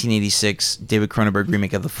the 1986 David Cronenberg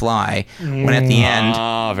remake of The Fly, when at the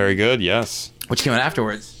end, very good. Yes. which came out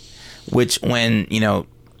afterwards, which when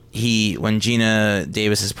Gina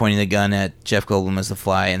Davis is pointing the gun at Jeff Goldblum as the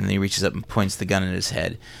Fly, and then he reaches up and points the gun at his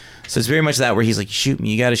head. So it's very much that where he's like, shoot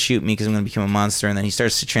me, you gotta shoot me because I'm gonna become a monster. And then he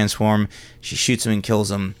starts to transform. She shoots him and kills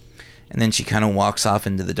him. And then she kind of walks off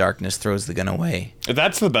into the darkness, throws the gun away.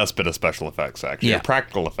 That's the best bit of special effects, actually. Yeah.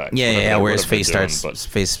 Practical effects. Yeah, whatever where his they're face doing, starts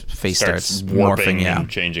but face starts starts warping morphing, yeah. and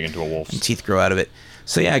changing into a wolf. And teeth grow out of it.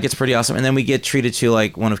 So yeah, it gets pretty awesome. And then we get treated to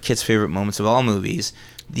like one of Kit's favorite moments of all movies,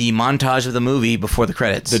 the montage of the movie before the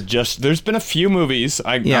credits. There's been a few movies,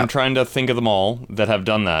 I'm trying to think of them all, that have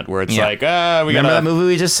done that, where it's like, we Remember gotta... that movie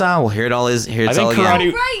we just saw? Well, here it all is. Here it's I think all again.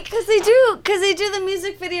 Karate- Oh, right, because they do the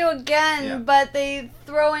music video again, but they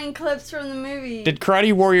throw in clips from the movie. Did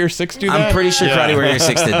Karate Warrior 6 do that? I'm pretty sure Karate Warrior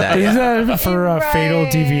 6 did that. They did Yeah. that for Fatal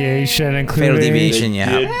Right. Deviation, including Fatal Deviation, yeah.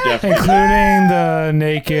 Did definitely. including the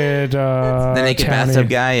naked bathtub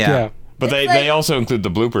guy, yeah. But It's they like- also include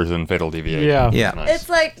the bloopers in Fatal Deviation. Yeah. Yeah. Nice. It's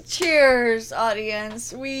like, cheers,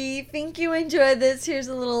 audience. We think you enjoyed this. Here's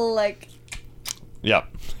a little, like... Yeah.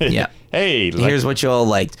 Yeah. Hey, Here's what you all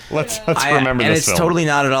liked. let's remember and this it's film. totally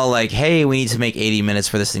not at all like, hey, we need to make 80 minutes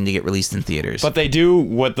for this thing to get released in theaters. But they do,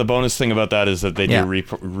 what the bonus thing about that is that they Yeah. do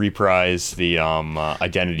reprise the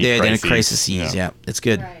identity the crises. identity crises, yeah, it's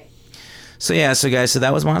good. Right. So guys, so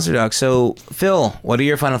that was Monster Dog. So Phil, what are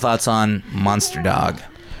your final thoughts on Monster Dog?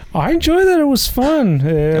 I enjoyed that. It was fun.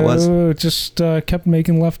 It was. Just kept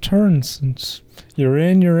making left turns. You're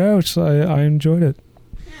in, you're out. So I enjoyed it.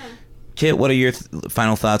 Kit, what are your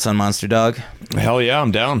final thoughts on Monster Dog? Hell yeah,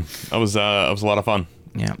 I'm down. That was a lot of fun.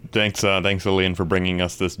 Yeah. Thanks, Lillian, for bringing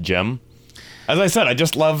us this gem. As I said, I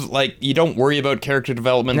just love, like, you don't worry about character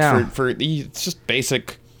development No. for it's just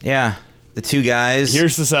basic. Yeah. The two guys.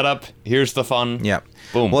 Here's the setup. Here's the fun. Yeah.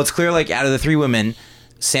 Boom. Well, it's clear, like, out of the three women,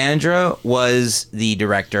 Sandra was the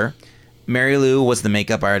director, Mary Lou was the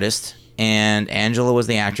makeup artist, and Angela was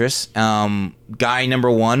the actress. Guy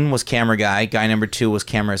number one was camera guy. Guy number two was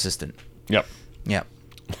camera assistant. Yep. Yep.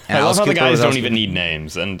 I love Alice how the Cooper guys was don't Alice even Cooper. need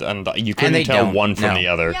names, and you they couldn't tell don't, one from no. the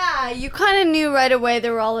other. Yeah, you kind of knew right away they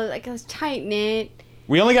were all like tight-knit.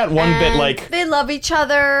 We only got one bit, and like... they love each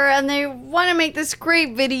other and they want to make this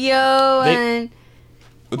great video and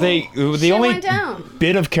The shit only went down.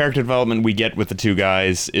 bit of character development we get with the two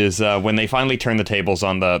guys is when they finally turn the tables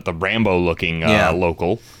on the Rambo-looking Yeah.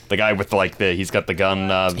 local. the guy with he's got the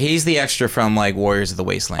gun. He's the extra from like Warriors of the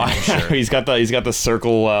Wasteland. I'm sure. he's got the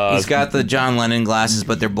circle. He's got the John Lennon glasses,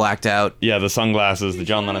 but they're blacked out. Yeah, the sunglasses, the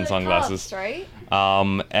John Lennon sunglasses. Cups, right?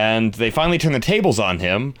 And they finally turn the tables on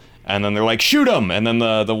him, and then they're like, shoot him! And then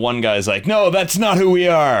the one guy's like, no, that's not who we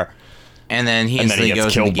are! And then he And then he instantly gets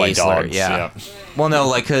goes killed into by gay slur. dogs. Yeah. Well, no,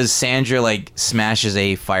 like, because Sandra, like, smashes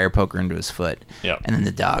a fire poker into his foot. Yeah. And then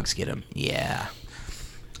the dogs get him. Yeah.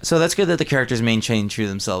 So that's good that the characters maintain true to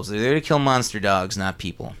themselves. They're there to kill monster dogs, not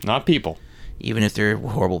people. Not people. Even if they're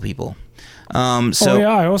horrible people. Oh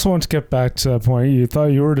yeah, I also want to get back to that point. You thought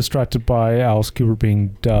you were distracted by Alice Cooper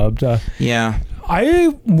being dubbed. Yeah.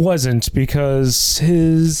 I wasn't, because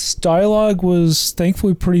his dialogue was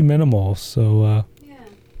thankfully pretty minimal, so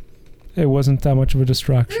it wasn't that much of a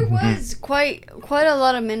distraction. There was quite a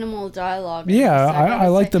lot of minimal dialogue. Yeah, I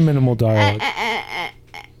like the minimal dialogue.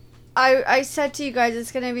 I said to you guys,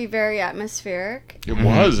 it's going to be very atmospheric. It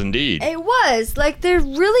was indeed. It was like there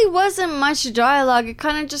really wasn't much dialogue. It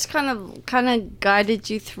kind of guided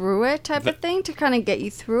you through it, type of thing, to kind of get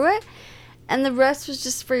you through it, and the rest was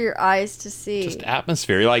just for your eyes to see. Just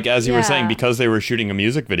atmosphere, like as you were saying, because they were shooting a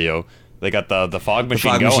music video. They got the fog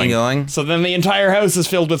machine going. So then the entire house is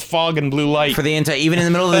filled with fog and blue light. For the entire, even in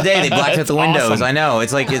the middle of the day, they blacked out the windows. Awesome. I know.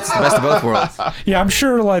 It's like it's the best of both worlds. Yeah, I'm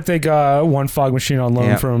sure like they got one fog machine on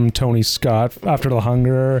loan from Tony Scott after The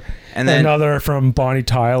Hunger, and then another from Bonnie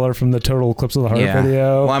Tyler from the Total Eclipse of the Heart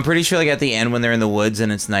video. Well, I'm pretty sure like at the end when they're in the woods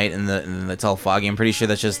and it's night and it's all foggy, I'm pretty sure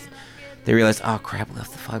that's just they realized, oh crap, we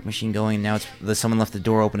left the fog machine going, and now someone left the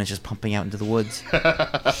door open. It's just pumping out into the woods.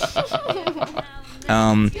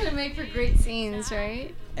 It's gonna make for great scenes,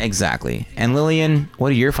 right? Exactly. And Lillian,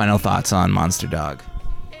 what are your final thoughts on Monster Dog?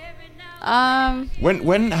 How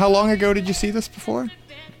long ago did you see this before?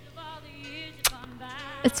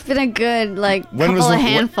 It's been a good couple of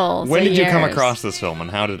handfuls. When did you come years. across this film, and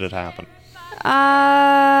how did it happen?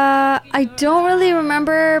 I don't really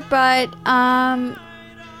remember, but I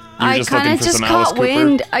kind of just caught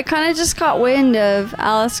wind. I kind of just caught wind of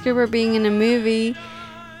Alice Cooper being in a movie.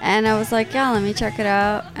 And I was like, yeah, let me check it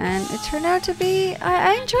out. And it turned out to be,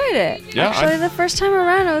 I enjoyed it. Yeah, actually, the first time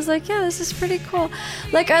around, I was like, yeah, this is pretty cool.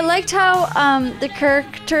 Like, I liked how the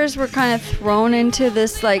characters were kind of thrown into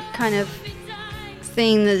this, like, kind of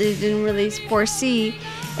thing that they didn't really foresee,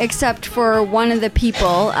 except for one of the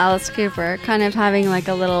people, Alice Cooper, kind of having, like,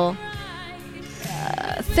 a little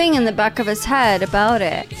thing in the back of his head about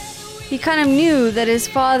it. He kind of knew that his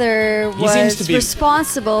father was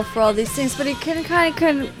responsible for all these things, but he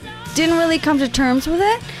didn't really come to terms with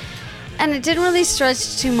it, and it didn't really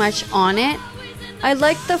stretch too much on it. I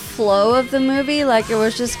liked the flow of the movie, like it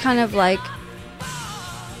was just kind of like,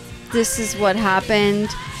 this is what happened,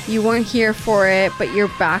 you weren't here for it, but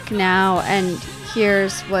you're back now, and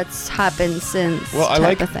here's what's happened since. Well, I type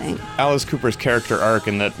like of thing. Alice Cooper's character arc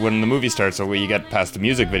in that when the movie starts, so you get past the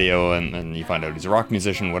music video and you find out he's a rock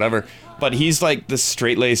musician, whatever. But he's like this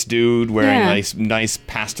straight-laced dude wearing nice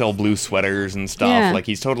pastel blue sweaters and stuff. Yeah. Like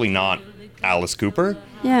he's totally not Alice Cooper.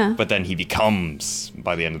 Yeah. But then he becomes,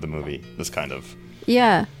 by the end of the movie, this kind of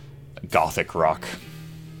gothic rock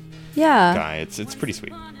guy. It's pretty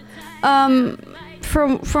sweet.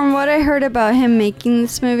 From what I heard about him making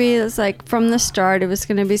this movie, it was like from the start it was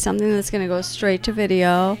going to be something that's going to go straight to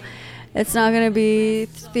video. It's not going to be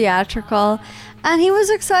theatrical. And he was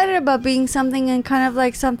excited about being something and kind of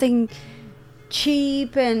like something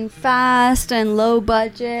cheap and fast and low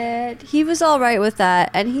budget. He was all right with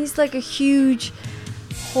that. And he's like a huge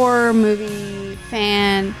horror movie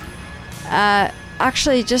fan.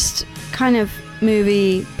 Actually, just kind of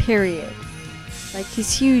movie, period. Like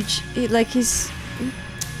he's huge.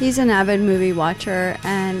 He's an avid movie watcher,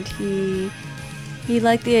 and he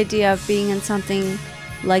liked the idea of being in something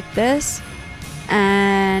like this,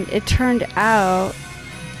 and it turned out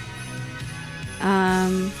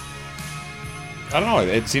I don't know,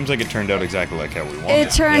 it seems like it turned out exactly like how we wanted.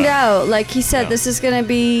 It turned out, like he said, this is going to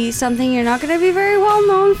be something you're not going to be very well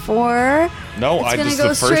known for. No, it's going to the go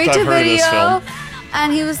first straight I've to heard video. of this film.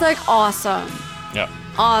 And he was like, awesome. Yeah.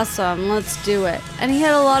 Awesome, let's do it. And he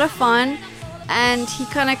had a lot of fun, and he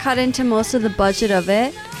kind of cut into most of the budget of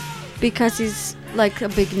it because he's like a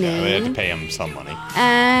big name. They had to pay him some money.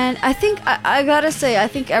 And I think, I gotta say, I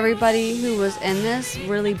think everybody who was in this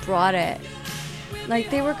really brought it.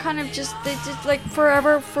 Like they were kind of they just like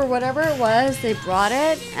forever, for whatever it was, they brought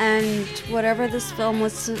it, and whatever this film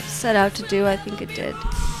was set out to do, I think it did.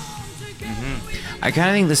 I kind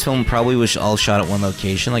of think this film probably was all shot at one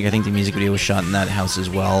location. Like I think the music video was shot in that house as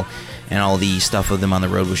well, and all the stuff of them on the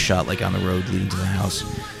road was shot like on the road leading to the house.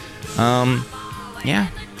 Yeah,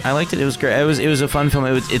 I liked it. It was great. It was a fun film.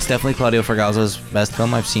 It's definitely Claudio Fragaso's best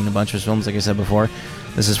film. I've seen a bunch of his films, like I said before.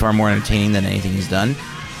 This is far more entertaining than anything he's done.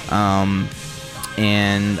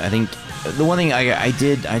 And I think the one thing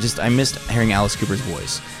I missed hearing Alice Cooper's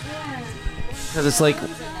voice. Because it's like,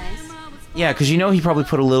 yeah, because he probably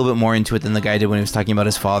put a little bit more into it than the guy did when he was talking about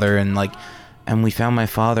his father and we found my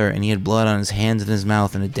father and he had blood on his hands and his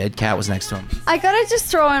mouth and a dead cat was next to him. I gotta just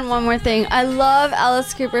throw in one more thing. I love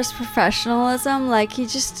Alice Cooper's professionalism. Like, he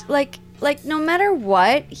just, like no matter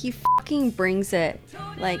what, he fucking brings it.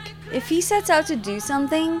 Like, if he sets out to do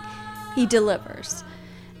something, he delivers.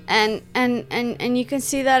 And you can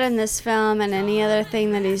see that in this film and any other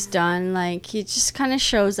thing that he's done. Like, he just kind of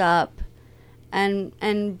shows up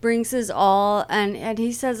and brings his all, and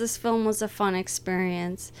he says this film was a fun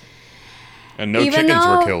experience. And no chickens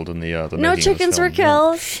were killed in the no chickens were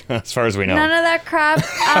killed. As far as we know. None of that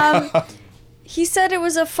crap. He said it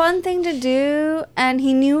was a fun thing to do, and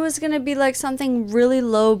he knew it was going to be like something really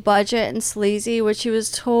low budget and sleazy, which he was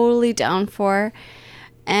totally down for.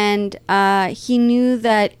 And he knew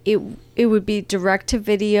that it would be direct to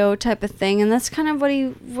video type of thing, and that's kind of what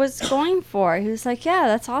he was going for. He was like, yeah,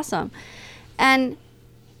 that's awesome. And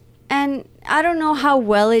I don't know how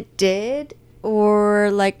well it did,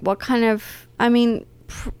 or like what kind of,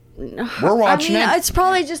 we're watching it. It's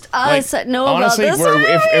probably just us that know honestly, about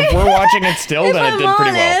this. If we're watching it still, then it did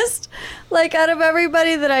pretty well. Like, out of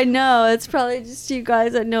everybody that I know, it's probably just you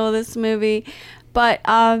guys that know this movie. But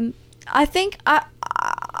I think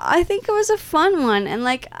it was a fun one, and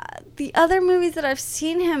like the other movies that I've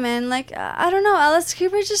seen him in, like I don't know, Alice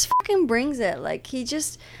Cooper just fucking brings it. Like, he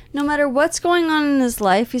just, no matter what's going on in his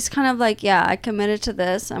life, he's kind of like, yeah, I committed to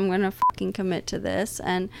this. I'm gonna fucking commit to this,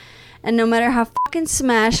 and no matter how fucking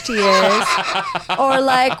smashed he is, or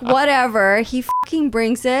like whatever, he fucking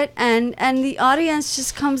brings it, and the audience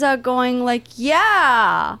just comes out going like,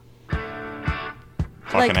 yeah,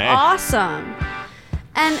 fucking like awesome.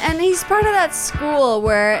 And he's part of that school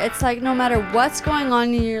where it's like, no matter what's going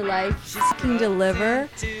on in your life, you fucking deliver,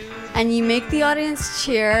 and you make the audience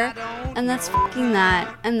cheer, and that's fucking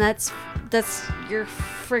that, and that's your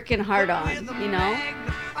freaking heart on, you know?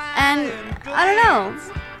 And I don't know.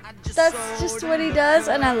 That's just what he does,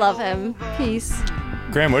 and I love him. Peace.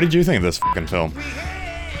 Graham, what did you think of this fucking film?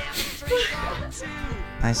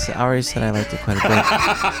 I already said I liked it quite a bit.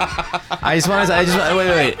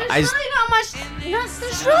 Wait.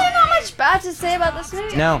 There's really not much bad to say about this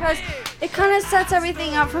movie. No. Because it kind of sets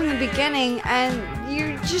everything up from the beginning, and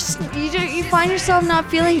you find yourself not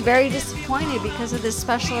feeling very disappointed because of the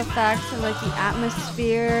special effects and like the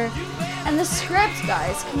atmosphere and the script,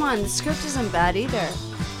 guys. Come on, the script isn't bad either.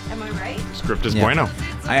 Am I right? Script is bueno.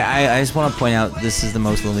 I just want to point out, this is the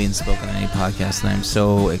most Lillian spoken on any podcast, and I'm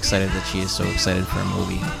so excited that she is so excited for a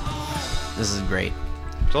movie. This is great.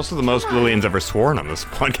 It's also the most Lillian's ever sworn on this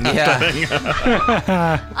podcast, Yeah. I think.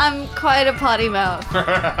 I'm quite a potty mouth.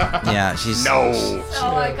 Yeah, she's... No.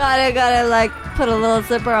 Oh, I gotta like put a little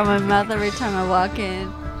zipper on my mouth every time I walk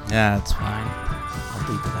in. Yeah, it's fine. I'll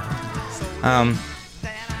bleep it out.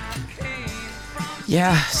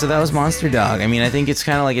 Yeah, so that was Monster Dog. I mean, I think it's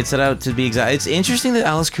kind of like it set out to be exact. It's interesting that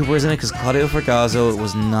Alice Cooper is in it because Claudio Fragasso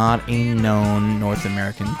was not a known North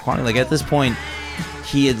American quantity. Like, at this point,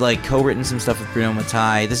 he had like co-written some stuff with Bruno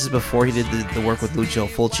Mattei. This is before he did the work with Lucio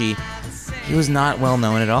Fulci. He was not well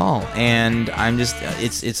known at all, and I'm just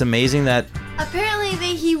it's amazing that apparently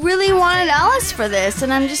he really wanted Alice for this,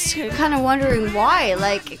 and I'm just kind of wondering why.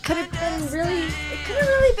 Like, it could have really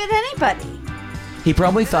been anybody. he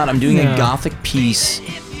probably thought, I'm doing a gothic piece,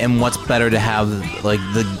 and what's better to have like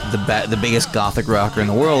the biggest gothic rocker in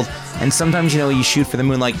the world. And sometimes, you shoot for the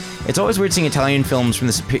moon. Like, it's always weird seeing Italian films from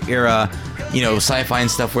this era, sci-fi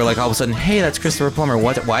and stuff, where like all of a sudden, hey, that's Christopher Plummer.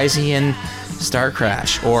 Why is he in Star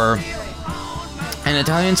Crash? And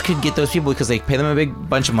Italians could get those people because they pay them a big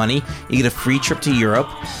bunch of money. You get a free trip to Europe.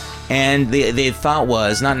 And they thought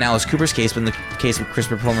was, not in Alice Cooper's case, but in the case of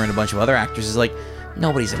Christopher Plummer and a bunch of other actors, is like,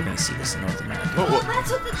 nobody's ever going to see this in North America. Well,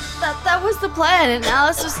 that's what that was the plan, and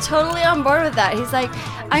Alice was totally on board with that. He's like,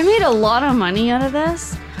 I made a lot of money out of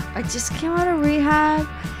this. I just came out of rehab,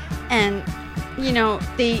 and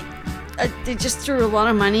they just threw a lot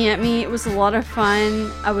of money at me. It was a lot of fun.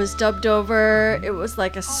 I was dubbed over. It was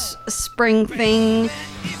like a spring thing,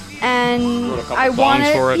 and I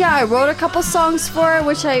wrote a couple songs for it,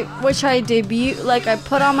 which I debuted, like I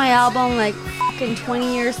put on my album like fucking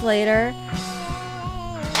 20 years later,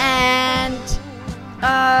 and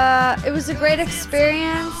it was a great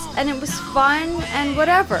experience, and it was fun and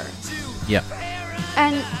whatever. Yep.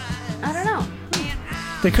 And I don't know.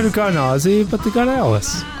 They could have gotten Ozzy, but they got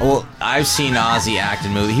Alice. Well, I've seen Ozzy act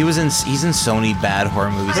in movies. He's in so many bad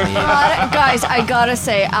horror movies in the 80s. Guys, I gotta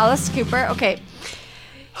say, Alice Cooper. Okay,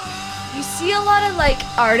 you see a lot of like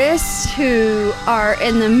artists who are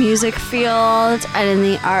in the music field and in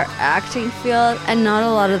the art acting field, and not a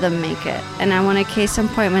lot of them make it. And I want to case in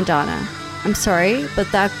point Madonna. I'm sorry,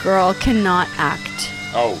 but that girl cannot act.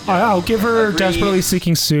 Oh, I'll give her Desperately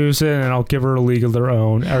Seeking Susan, and I'll give her A League of Their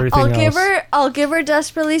Own. Everything else. I'll give her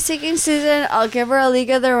Desperately Seeking Susan. I'll give her A League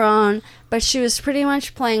of Their Own. But she was pretty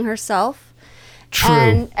much playing herself.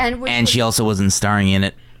 True. And she also wasn't starring in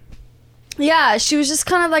it. Yeah, she was just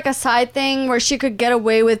kind of like a side thing where she could get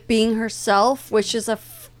away with being herself, which is a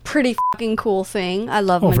pretty fucking cool thing. I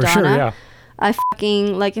love Madonna. For sure, yeah. I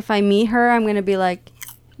fucking, like, if I meet her, I'm going to be like,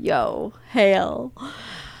 yo, hail.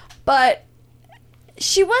 But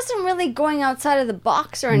she wasn't really going outside of the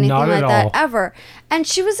box or anything Not like at that all. ever. And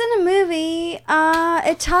she was in a movie,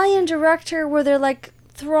 Italian director, where they're like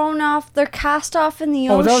they're cast off in the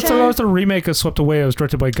ocean. That was a remake of Swept Away. It was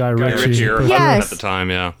directed by Guy Ritchie. Yes. at the time,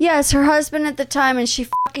 yeah. Yes, her husband at the time, and she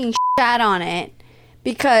fucking shat on it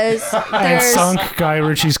because And there's sunk Guy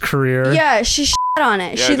Ritchie's career. yeah, she shat on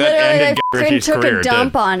it. Yeah, She that literally ended like, Guy fucking Ritchie's took career, a it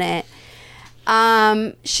dump did. on it.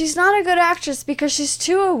 She's not a good actress because she's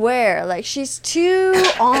too aware. Like, she's too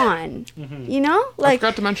on. You know? I Like,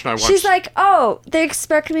 forgot to mention I watched. she's like, oh, they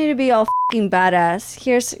expect me to be all fucking badass.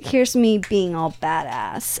 Here's me being all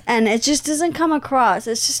badass. And it just doesn't come across.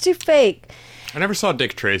 It's just too fake. I never saw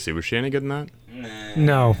Dick Tracy. Was she any good in that?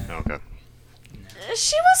 No. Okay.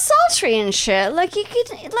 She was sultry and shit. Like, you could,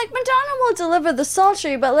 like, Madonna will deliver the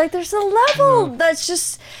sultry, but, like, there's a level that's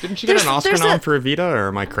just... Didn't she get an Oscar nom for Evita, or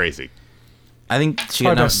am I crazy? I think she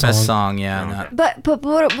got Best best song. song, yeah. But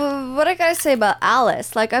what I gotta say about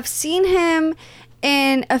Alice, like, I've seen him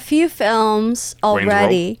in a few films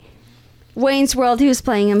already. Wayne's World, he was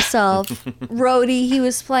playing himself. Rhodey, he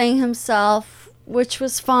was playing himself, which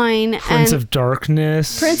was fine. Prince and of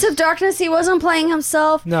Darkness. Prince of Darkness, he wasn't playing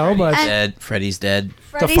himself. No, but And- Freddy's dead.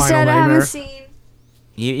 Freddy's Final dead, I Nightmare. haven't seen.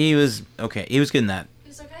 He was okay. He was good in that.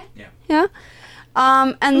 He's okay? Yeah. Yeah.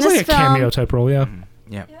 And it was this like a film, cameo type role, yeah.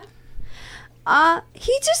 Yeah.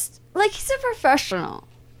 he just, like, he's a professional.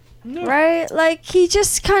 Right? Like, he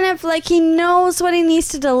just kind of, like, he knows what he needs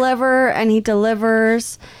to deliver, and he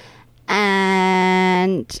delivers.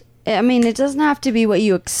 And, I mean, it doesn't have to be what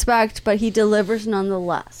you expect, but he delivers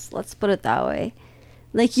nonetheless. Let's put it that way.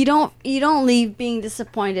 Like, you don't leave being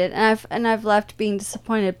disappointed, and I've left being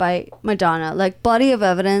disappointed by Madonna. Like, Body of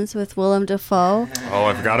Evidence with Willem Dafoe. Oh,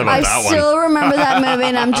 I forgot about I that one. still remember that movie,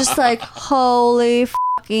 and I'm just like, holy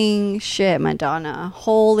fucking shit, Madonna.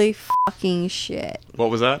 Holy fucking shit. What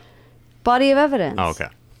was that? Body of Evidence. Oh, okay.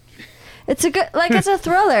 It's a good, like, it's a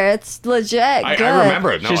thriller. It's legit good. I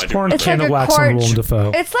remember it. No, She's I do. pouring It's like candle a wax court- on Willem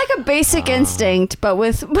Dafoe. It's like a Basic Instinct, but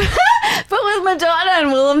with Madonna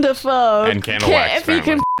and Willem Dafoe. And Candle Wax If you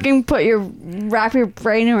can family. fucking wrap your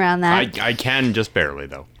brain around that. I can just barely,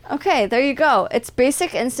 though. Okay, there you go. It's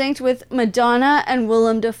Basic Instinct with Madonna and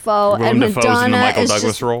Willem Dafoe. Willem and Dafoe's Madonna in the Michael is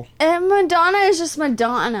Douglas just, role. And Madonna is just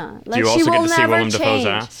Madonna. Like, Do you she also will get to see never Willem Dafoe's change.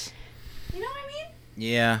 ass? You know what I mean?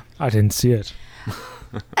 Yeah. I didn't see it.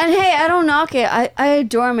 And hey, I don't knock it. I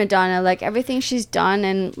adore Madonna. Like, everything she's done,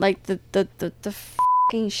 and like the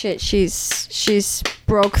fucking shit she's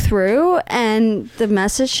broke through, and the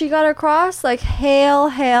message she got across. Like, hail,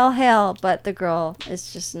 hail, hail. But the girl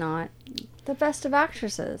is just not the best of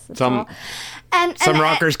actresses. That's Some- all. And Some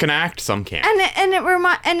rockers can act, some can't.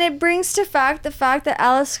 and it brings to the fact that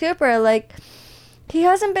Alice Cooper, like, he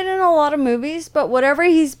hasn't been in a lot of movies, but whatever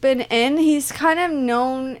he's been in, he's kind of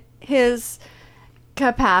known his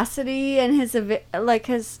capacity and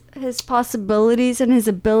his possibilities and his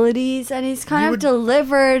abilities, and he's kind of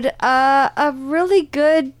delivered a really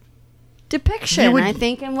good depiction, I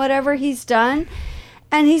think, in whatever he's done.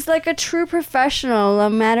 And he's like a true professional, no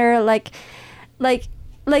matter like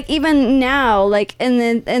even now, like in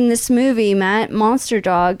this movie, Monster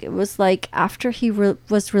Dog, it was like after he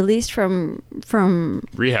was released from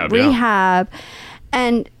rehab,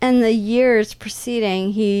 and the years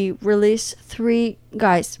preceding, he released three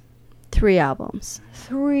albums,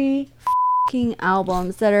 3 fucking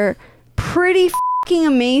albums that are pretty fucking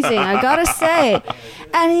amazing, I gotta say.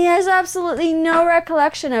 And he has absolutely no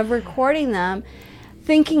recollection of recording them,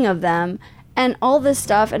 thinking of them, and all this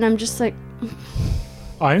stuff. And I'm just like,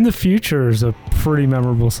 I in the Future is a pretty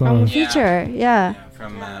memorable song. future, yeah.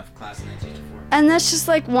 From Class of 1984. And that's just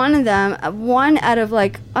like one of them, one out of,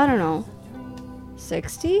 like, I don't know,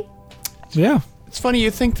 60? Yeah. It's funny,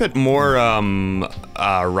 you think that more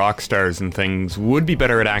rock stars and things would be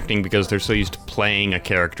better at acting because they're so used to playing a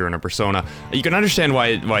character and a persona. You can understand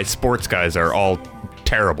why sports guys are all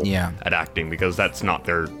terrible at acting, because that's not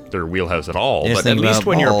their wheelhouse at all. Just But at think least about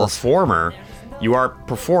when you're a balls. performer, you are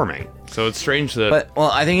performing. So it's strange that... But,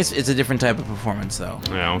 well, I think it's a different type of performance, though.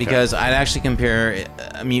 Yeah, okay. Because I'd actually compare...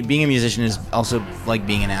 I mean, being a musician is also like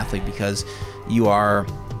being an athlete, because you are...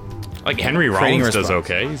 Like Henry creating Rollins does response.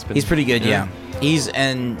 okay. He's pretty good, yeah. It's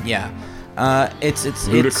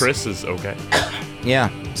Ludacris is okay. Yeah,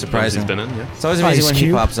 surprising. He's been in, yeah. It's always amazing Ice when Cube.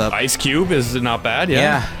 he pops up. Ice Cube is not bad,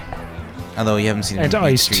 Yeah. Although you haven't seen him And in Beat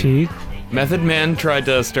Ice Street. T. Method Man tried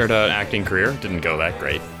to start an acting career. Didn't go that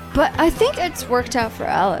great. But I think it's worked out for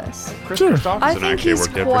Alice. Chris Sure. I Christopherson think actually he's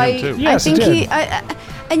worked out quite. for him, too. Yes, I it think did.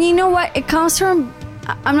 and you know what? It comes from.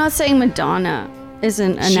 I'm not saying Madonna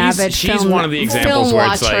isn't an avid she's film one of the examples film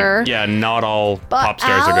where it's watcher. like, yeah, not all But pop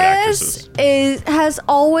stars are good Alice actresses. has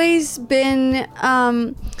always been.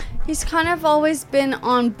 He's kind of always been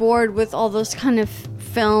on board with all those kind of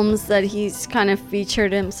films that he's kind of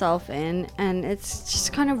featured himself in, and it's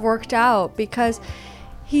just kind of worked out because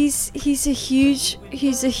he's a huge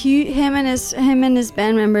him and his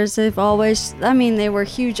band members, they've always, I mean, they were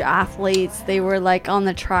huge athletes. They were like on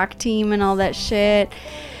the track team and all that shit.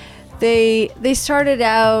 They started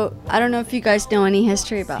out, I don't know if you guys know any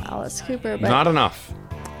history about Alice Cooper, but Not enough.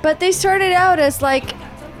 but they started out as like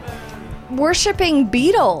worshiping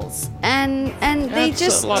Beatles, and they That's-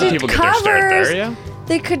 just a lot of did people get their start covers. there, yeah.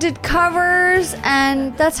 They did covers,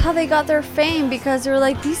 and that's how they got their fame, because they were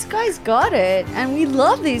like, these guys got it, and we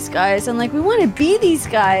love these guys, and like we want to be these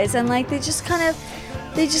guys, and like they just put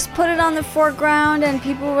it on the foreground, and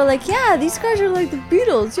people were like, yeah, these guys are like the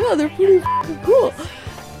Beatles, yeah, they're pretty f***ing cool.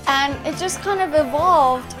 And it just kind of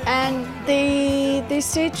evolved, and they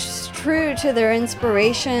stayed true to their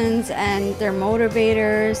inspirations and their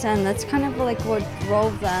motivators, and that's kind of like what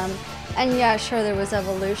drove them. And yeah, sure, there was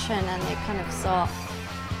evolution, and they kind of saw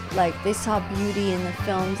beauty in the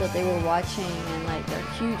films that they were watching, and like they're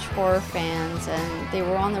huge horror fans, and they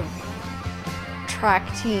were on the track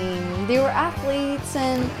team. They were athletes,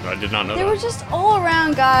 and I did not know they that. were just all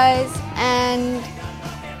around guys, and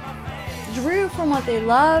drew from what they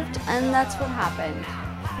loved, and that's what happened.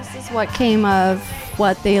 This is what came of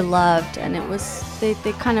what they loved, and it was they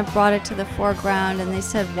kind of brought it to the foreground, and they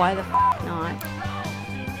said, why the f not?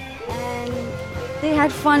 And they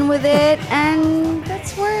had fun with it, and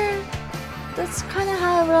that's kind of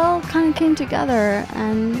how it all kind of came together,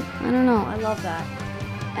 and I don't know, I love that.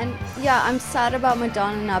 And yeah, I'm sad about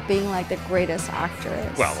Madonna not being like the greatest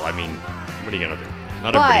actress. Well, I mean, what are you gonna do?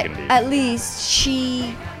 Not But everybody can be. at least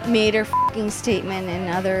she made her fucking statement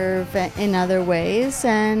in other ways,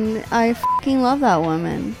 and I fucking love that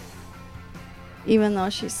woman. Even though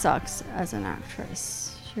she sucks as an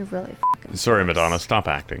actress, she really fucking. Sorry, Madonna, stop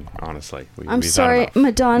acting. Honestly, I'm we've had sorry, enough. We've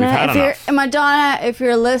Madonna. had enough. If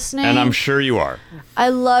you're listening, And I'm sure you are. I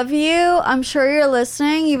love you. I'm sure you're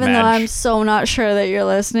listening, even though Madge. I'm so not sure that you're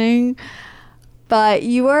listening. But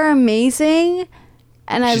you are amazing,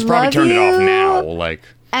 and She's I probably love turned you. it off now. Like,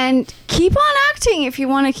 And keep on acting if you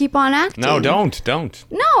want to keep on acting. no, don't.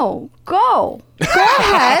 No, go. Go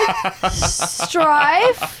ahead.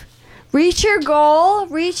 Strive. Reach your goal.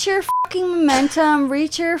 Reach your fucking momentum.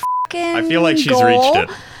 Reach your fucking I feel like she's goal. reached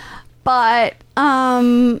it. But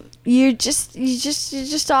you're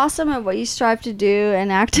just awesome at what you strive to do,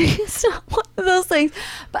 and acting is not one of those things.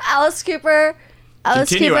 But Alice Cooper,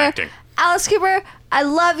 Continue acting. Alice Cooper, I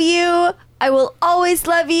love you. I will always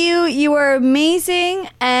love you. You are amazing,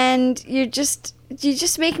 and you just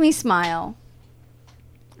make me smile.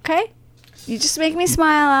 Okay? You just make me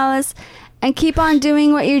smile, Alice, and keep on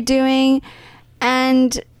doing what you're doing.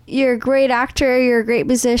 And you're a great actor, you're a great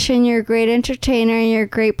musician, you're a great entertainer, you're a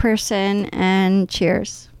great person, and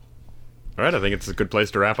cheers. All right, I think it's a good place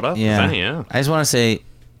to wrap it up. Yeah. Yeah. I just want to say,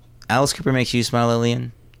 Alice Cooper makes you smile,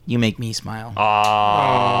 Lillian. You make me smile.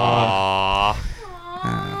 Aww.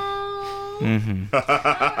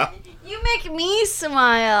 You make me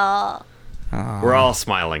smile. We're all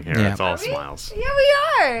smiling here. Yeah. It's all smiles. Yeah, we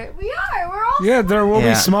are. We're all. Yeah, there will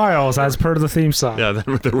Yeah. be smiles as per the theme song. Yeah, there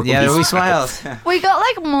will Yeah, be we smiles. We got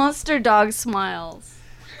like monster dog smiles.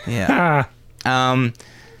 Yeah. Ah,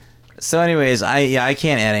 So, anyways, I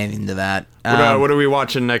can't add anything to that. What are we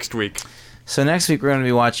watching next week? So next week we're going to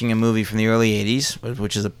be watching a movie from the early 80s,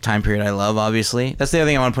 which is a time period I love, obviously. That's the other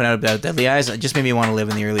thing I want to point out about Deadly Eyes. It just made me want to live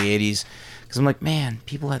in the early 80s. Because I'm like, man,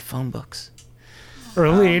 people had phone books.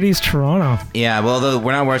 early 80s Toronto. Yeah, well, though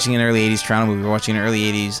we're not watching an early 80s Toronto movie. We're watching an early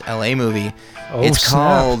 80s LA movie. Oh, It's snap.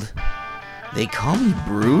 called They Call Me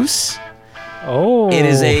Bruce. Oh. It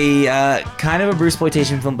is a kind of a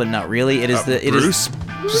Bruceploitation film, but not really. It is Bruce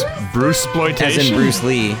exploitation. as in Bruce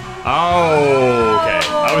Lee. Oh, okay.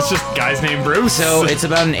 I was just guy's named Bruce. So it's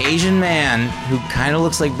about an Asian man who kind of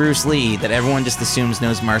looks like Bruce Lee that everyone just assumes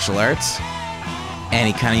knows martial arts, and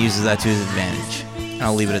he kind of uses that to his advantage. And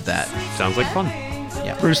I'll leave it at that. sounds like fun.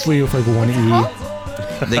 Bruce Lee with like one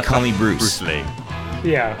E. They call me Bruce. Bruce Lee.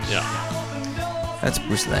 Yeah. Yeah. That's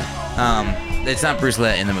Bruce Lee. It's not Bruce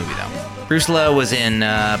Lee in the movie though. Bruce Lee was in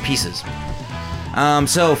Pieces.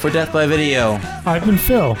 So for Death by Video, I've been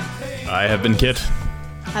Phil. I have been Kit.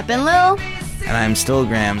 I've been Lil. and I'm still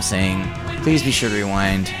Graham saying, please be sure to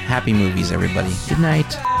rewind. Happy movies, everybody. Good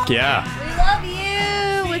night. Yeah. We love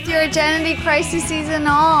you with your identity crisis and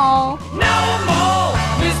all. No more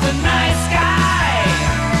Mr. Nice Guy.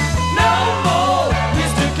 No more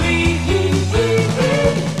Mr. Clean.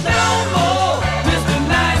 No more Mr.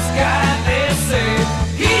 Nice Guy. They say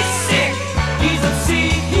he's sick, he's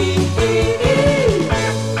obscene.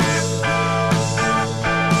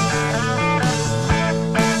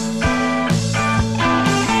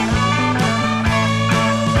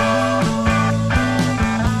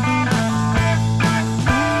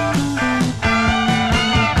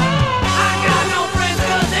 I got no friends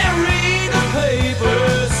 'cause they read the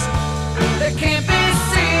papers. They can't be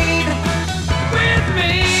seen with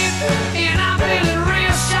me, and I'm feeling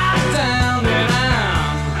real shot down, and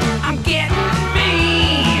I'm getting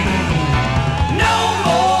mean. No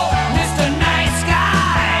more Mr. Nice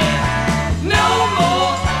Guy. No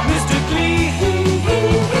more Mr. Clean.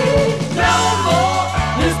 No more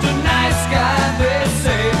Mr. Nice Guy. They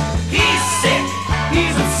say he's sick,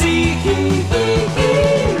 he's obscene.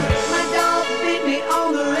 My dog bit me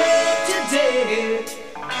on the leg today.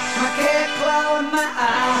 My cat clawed my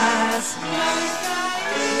eyes.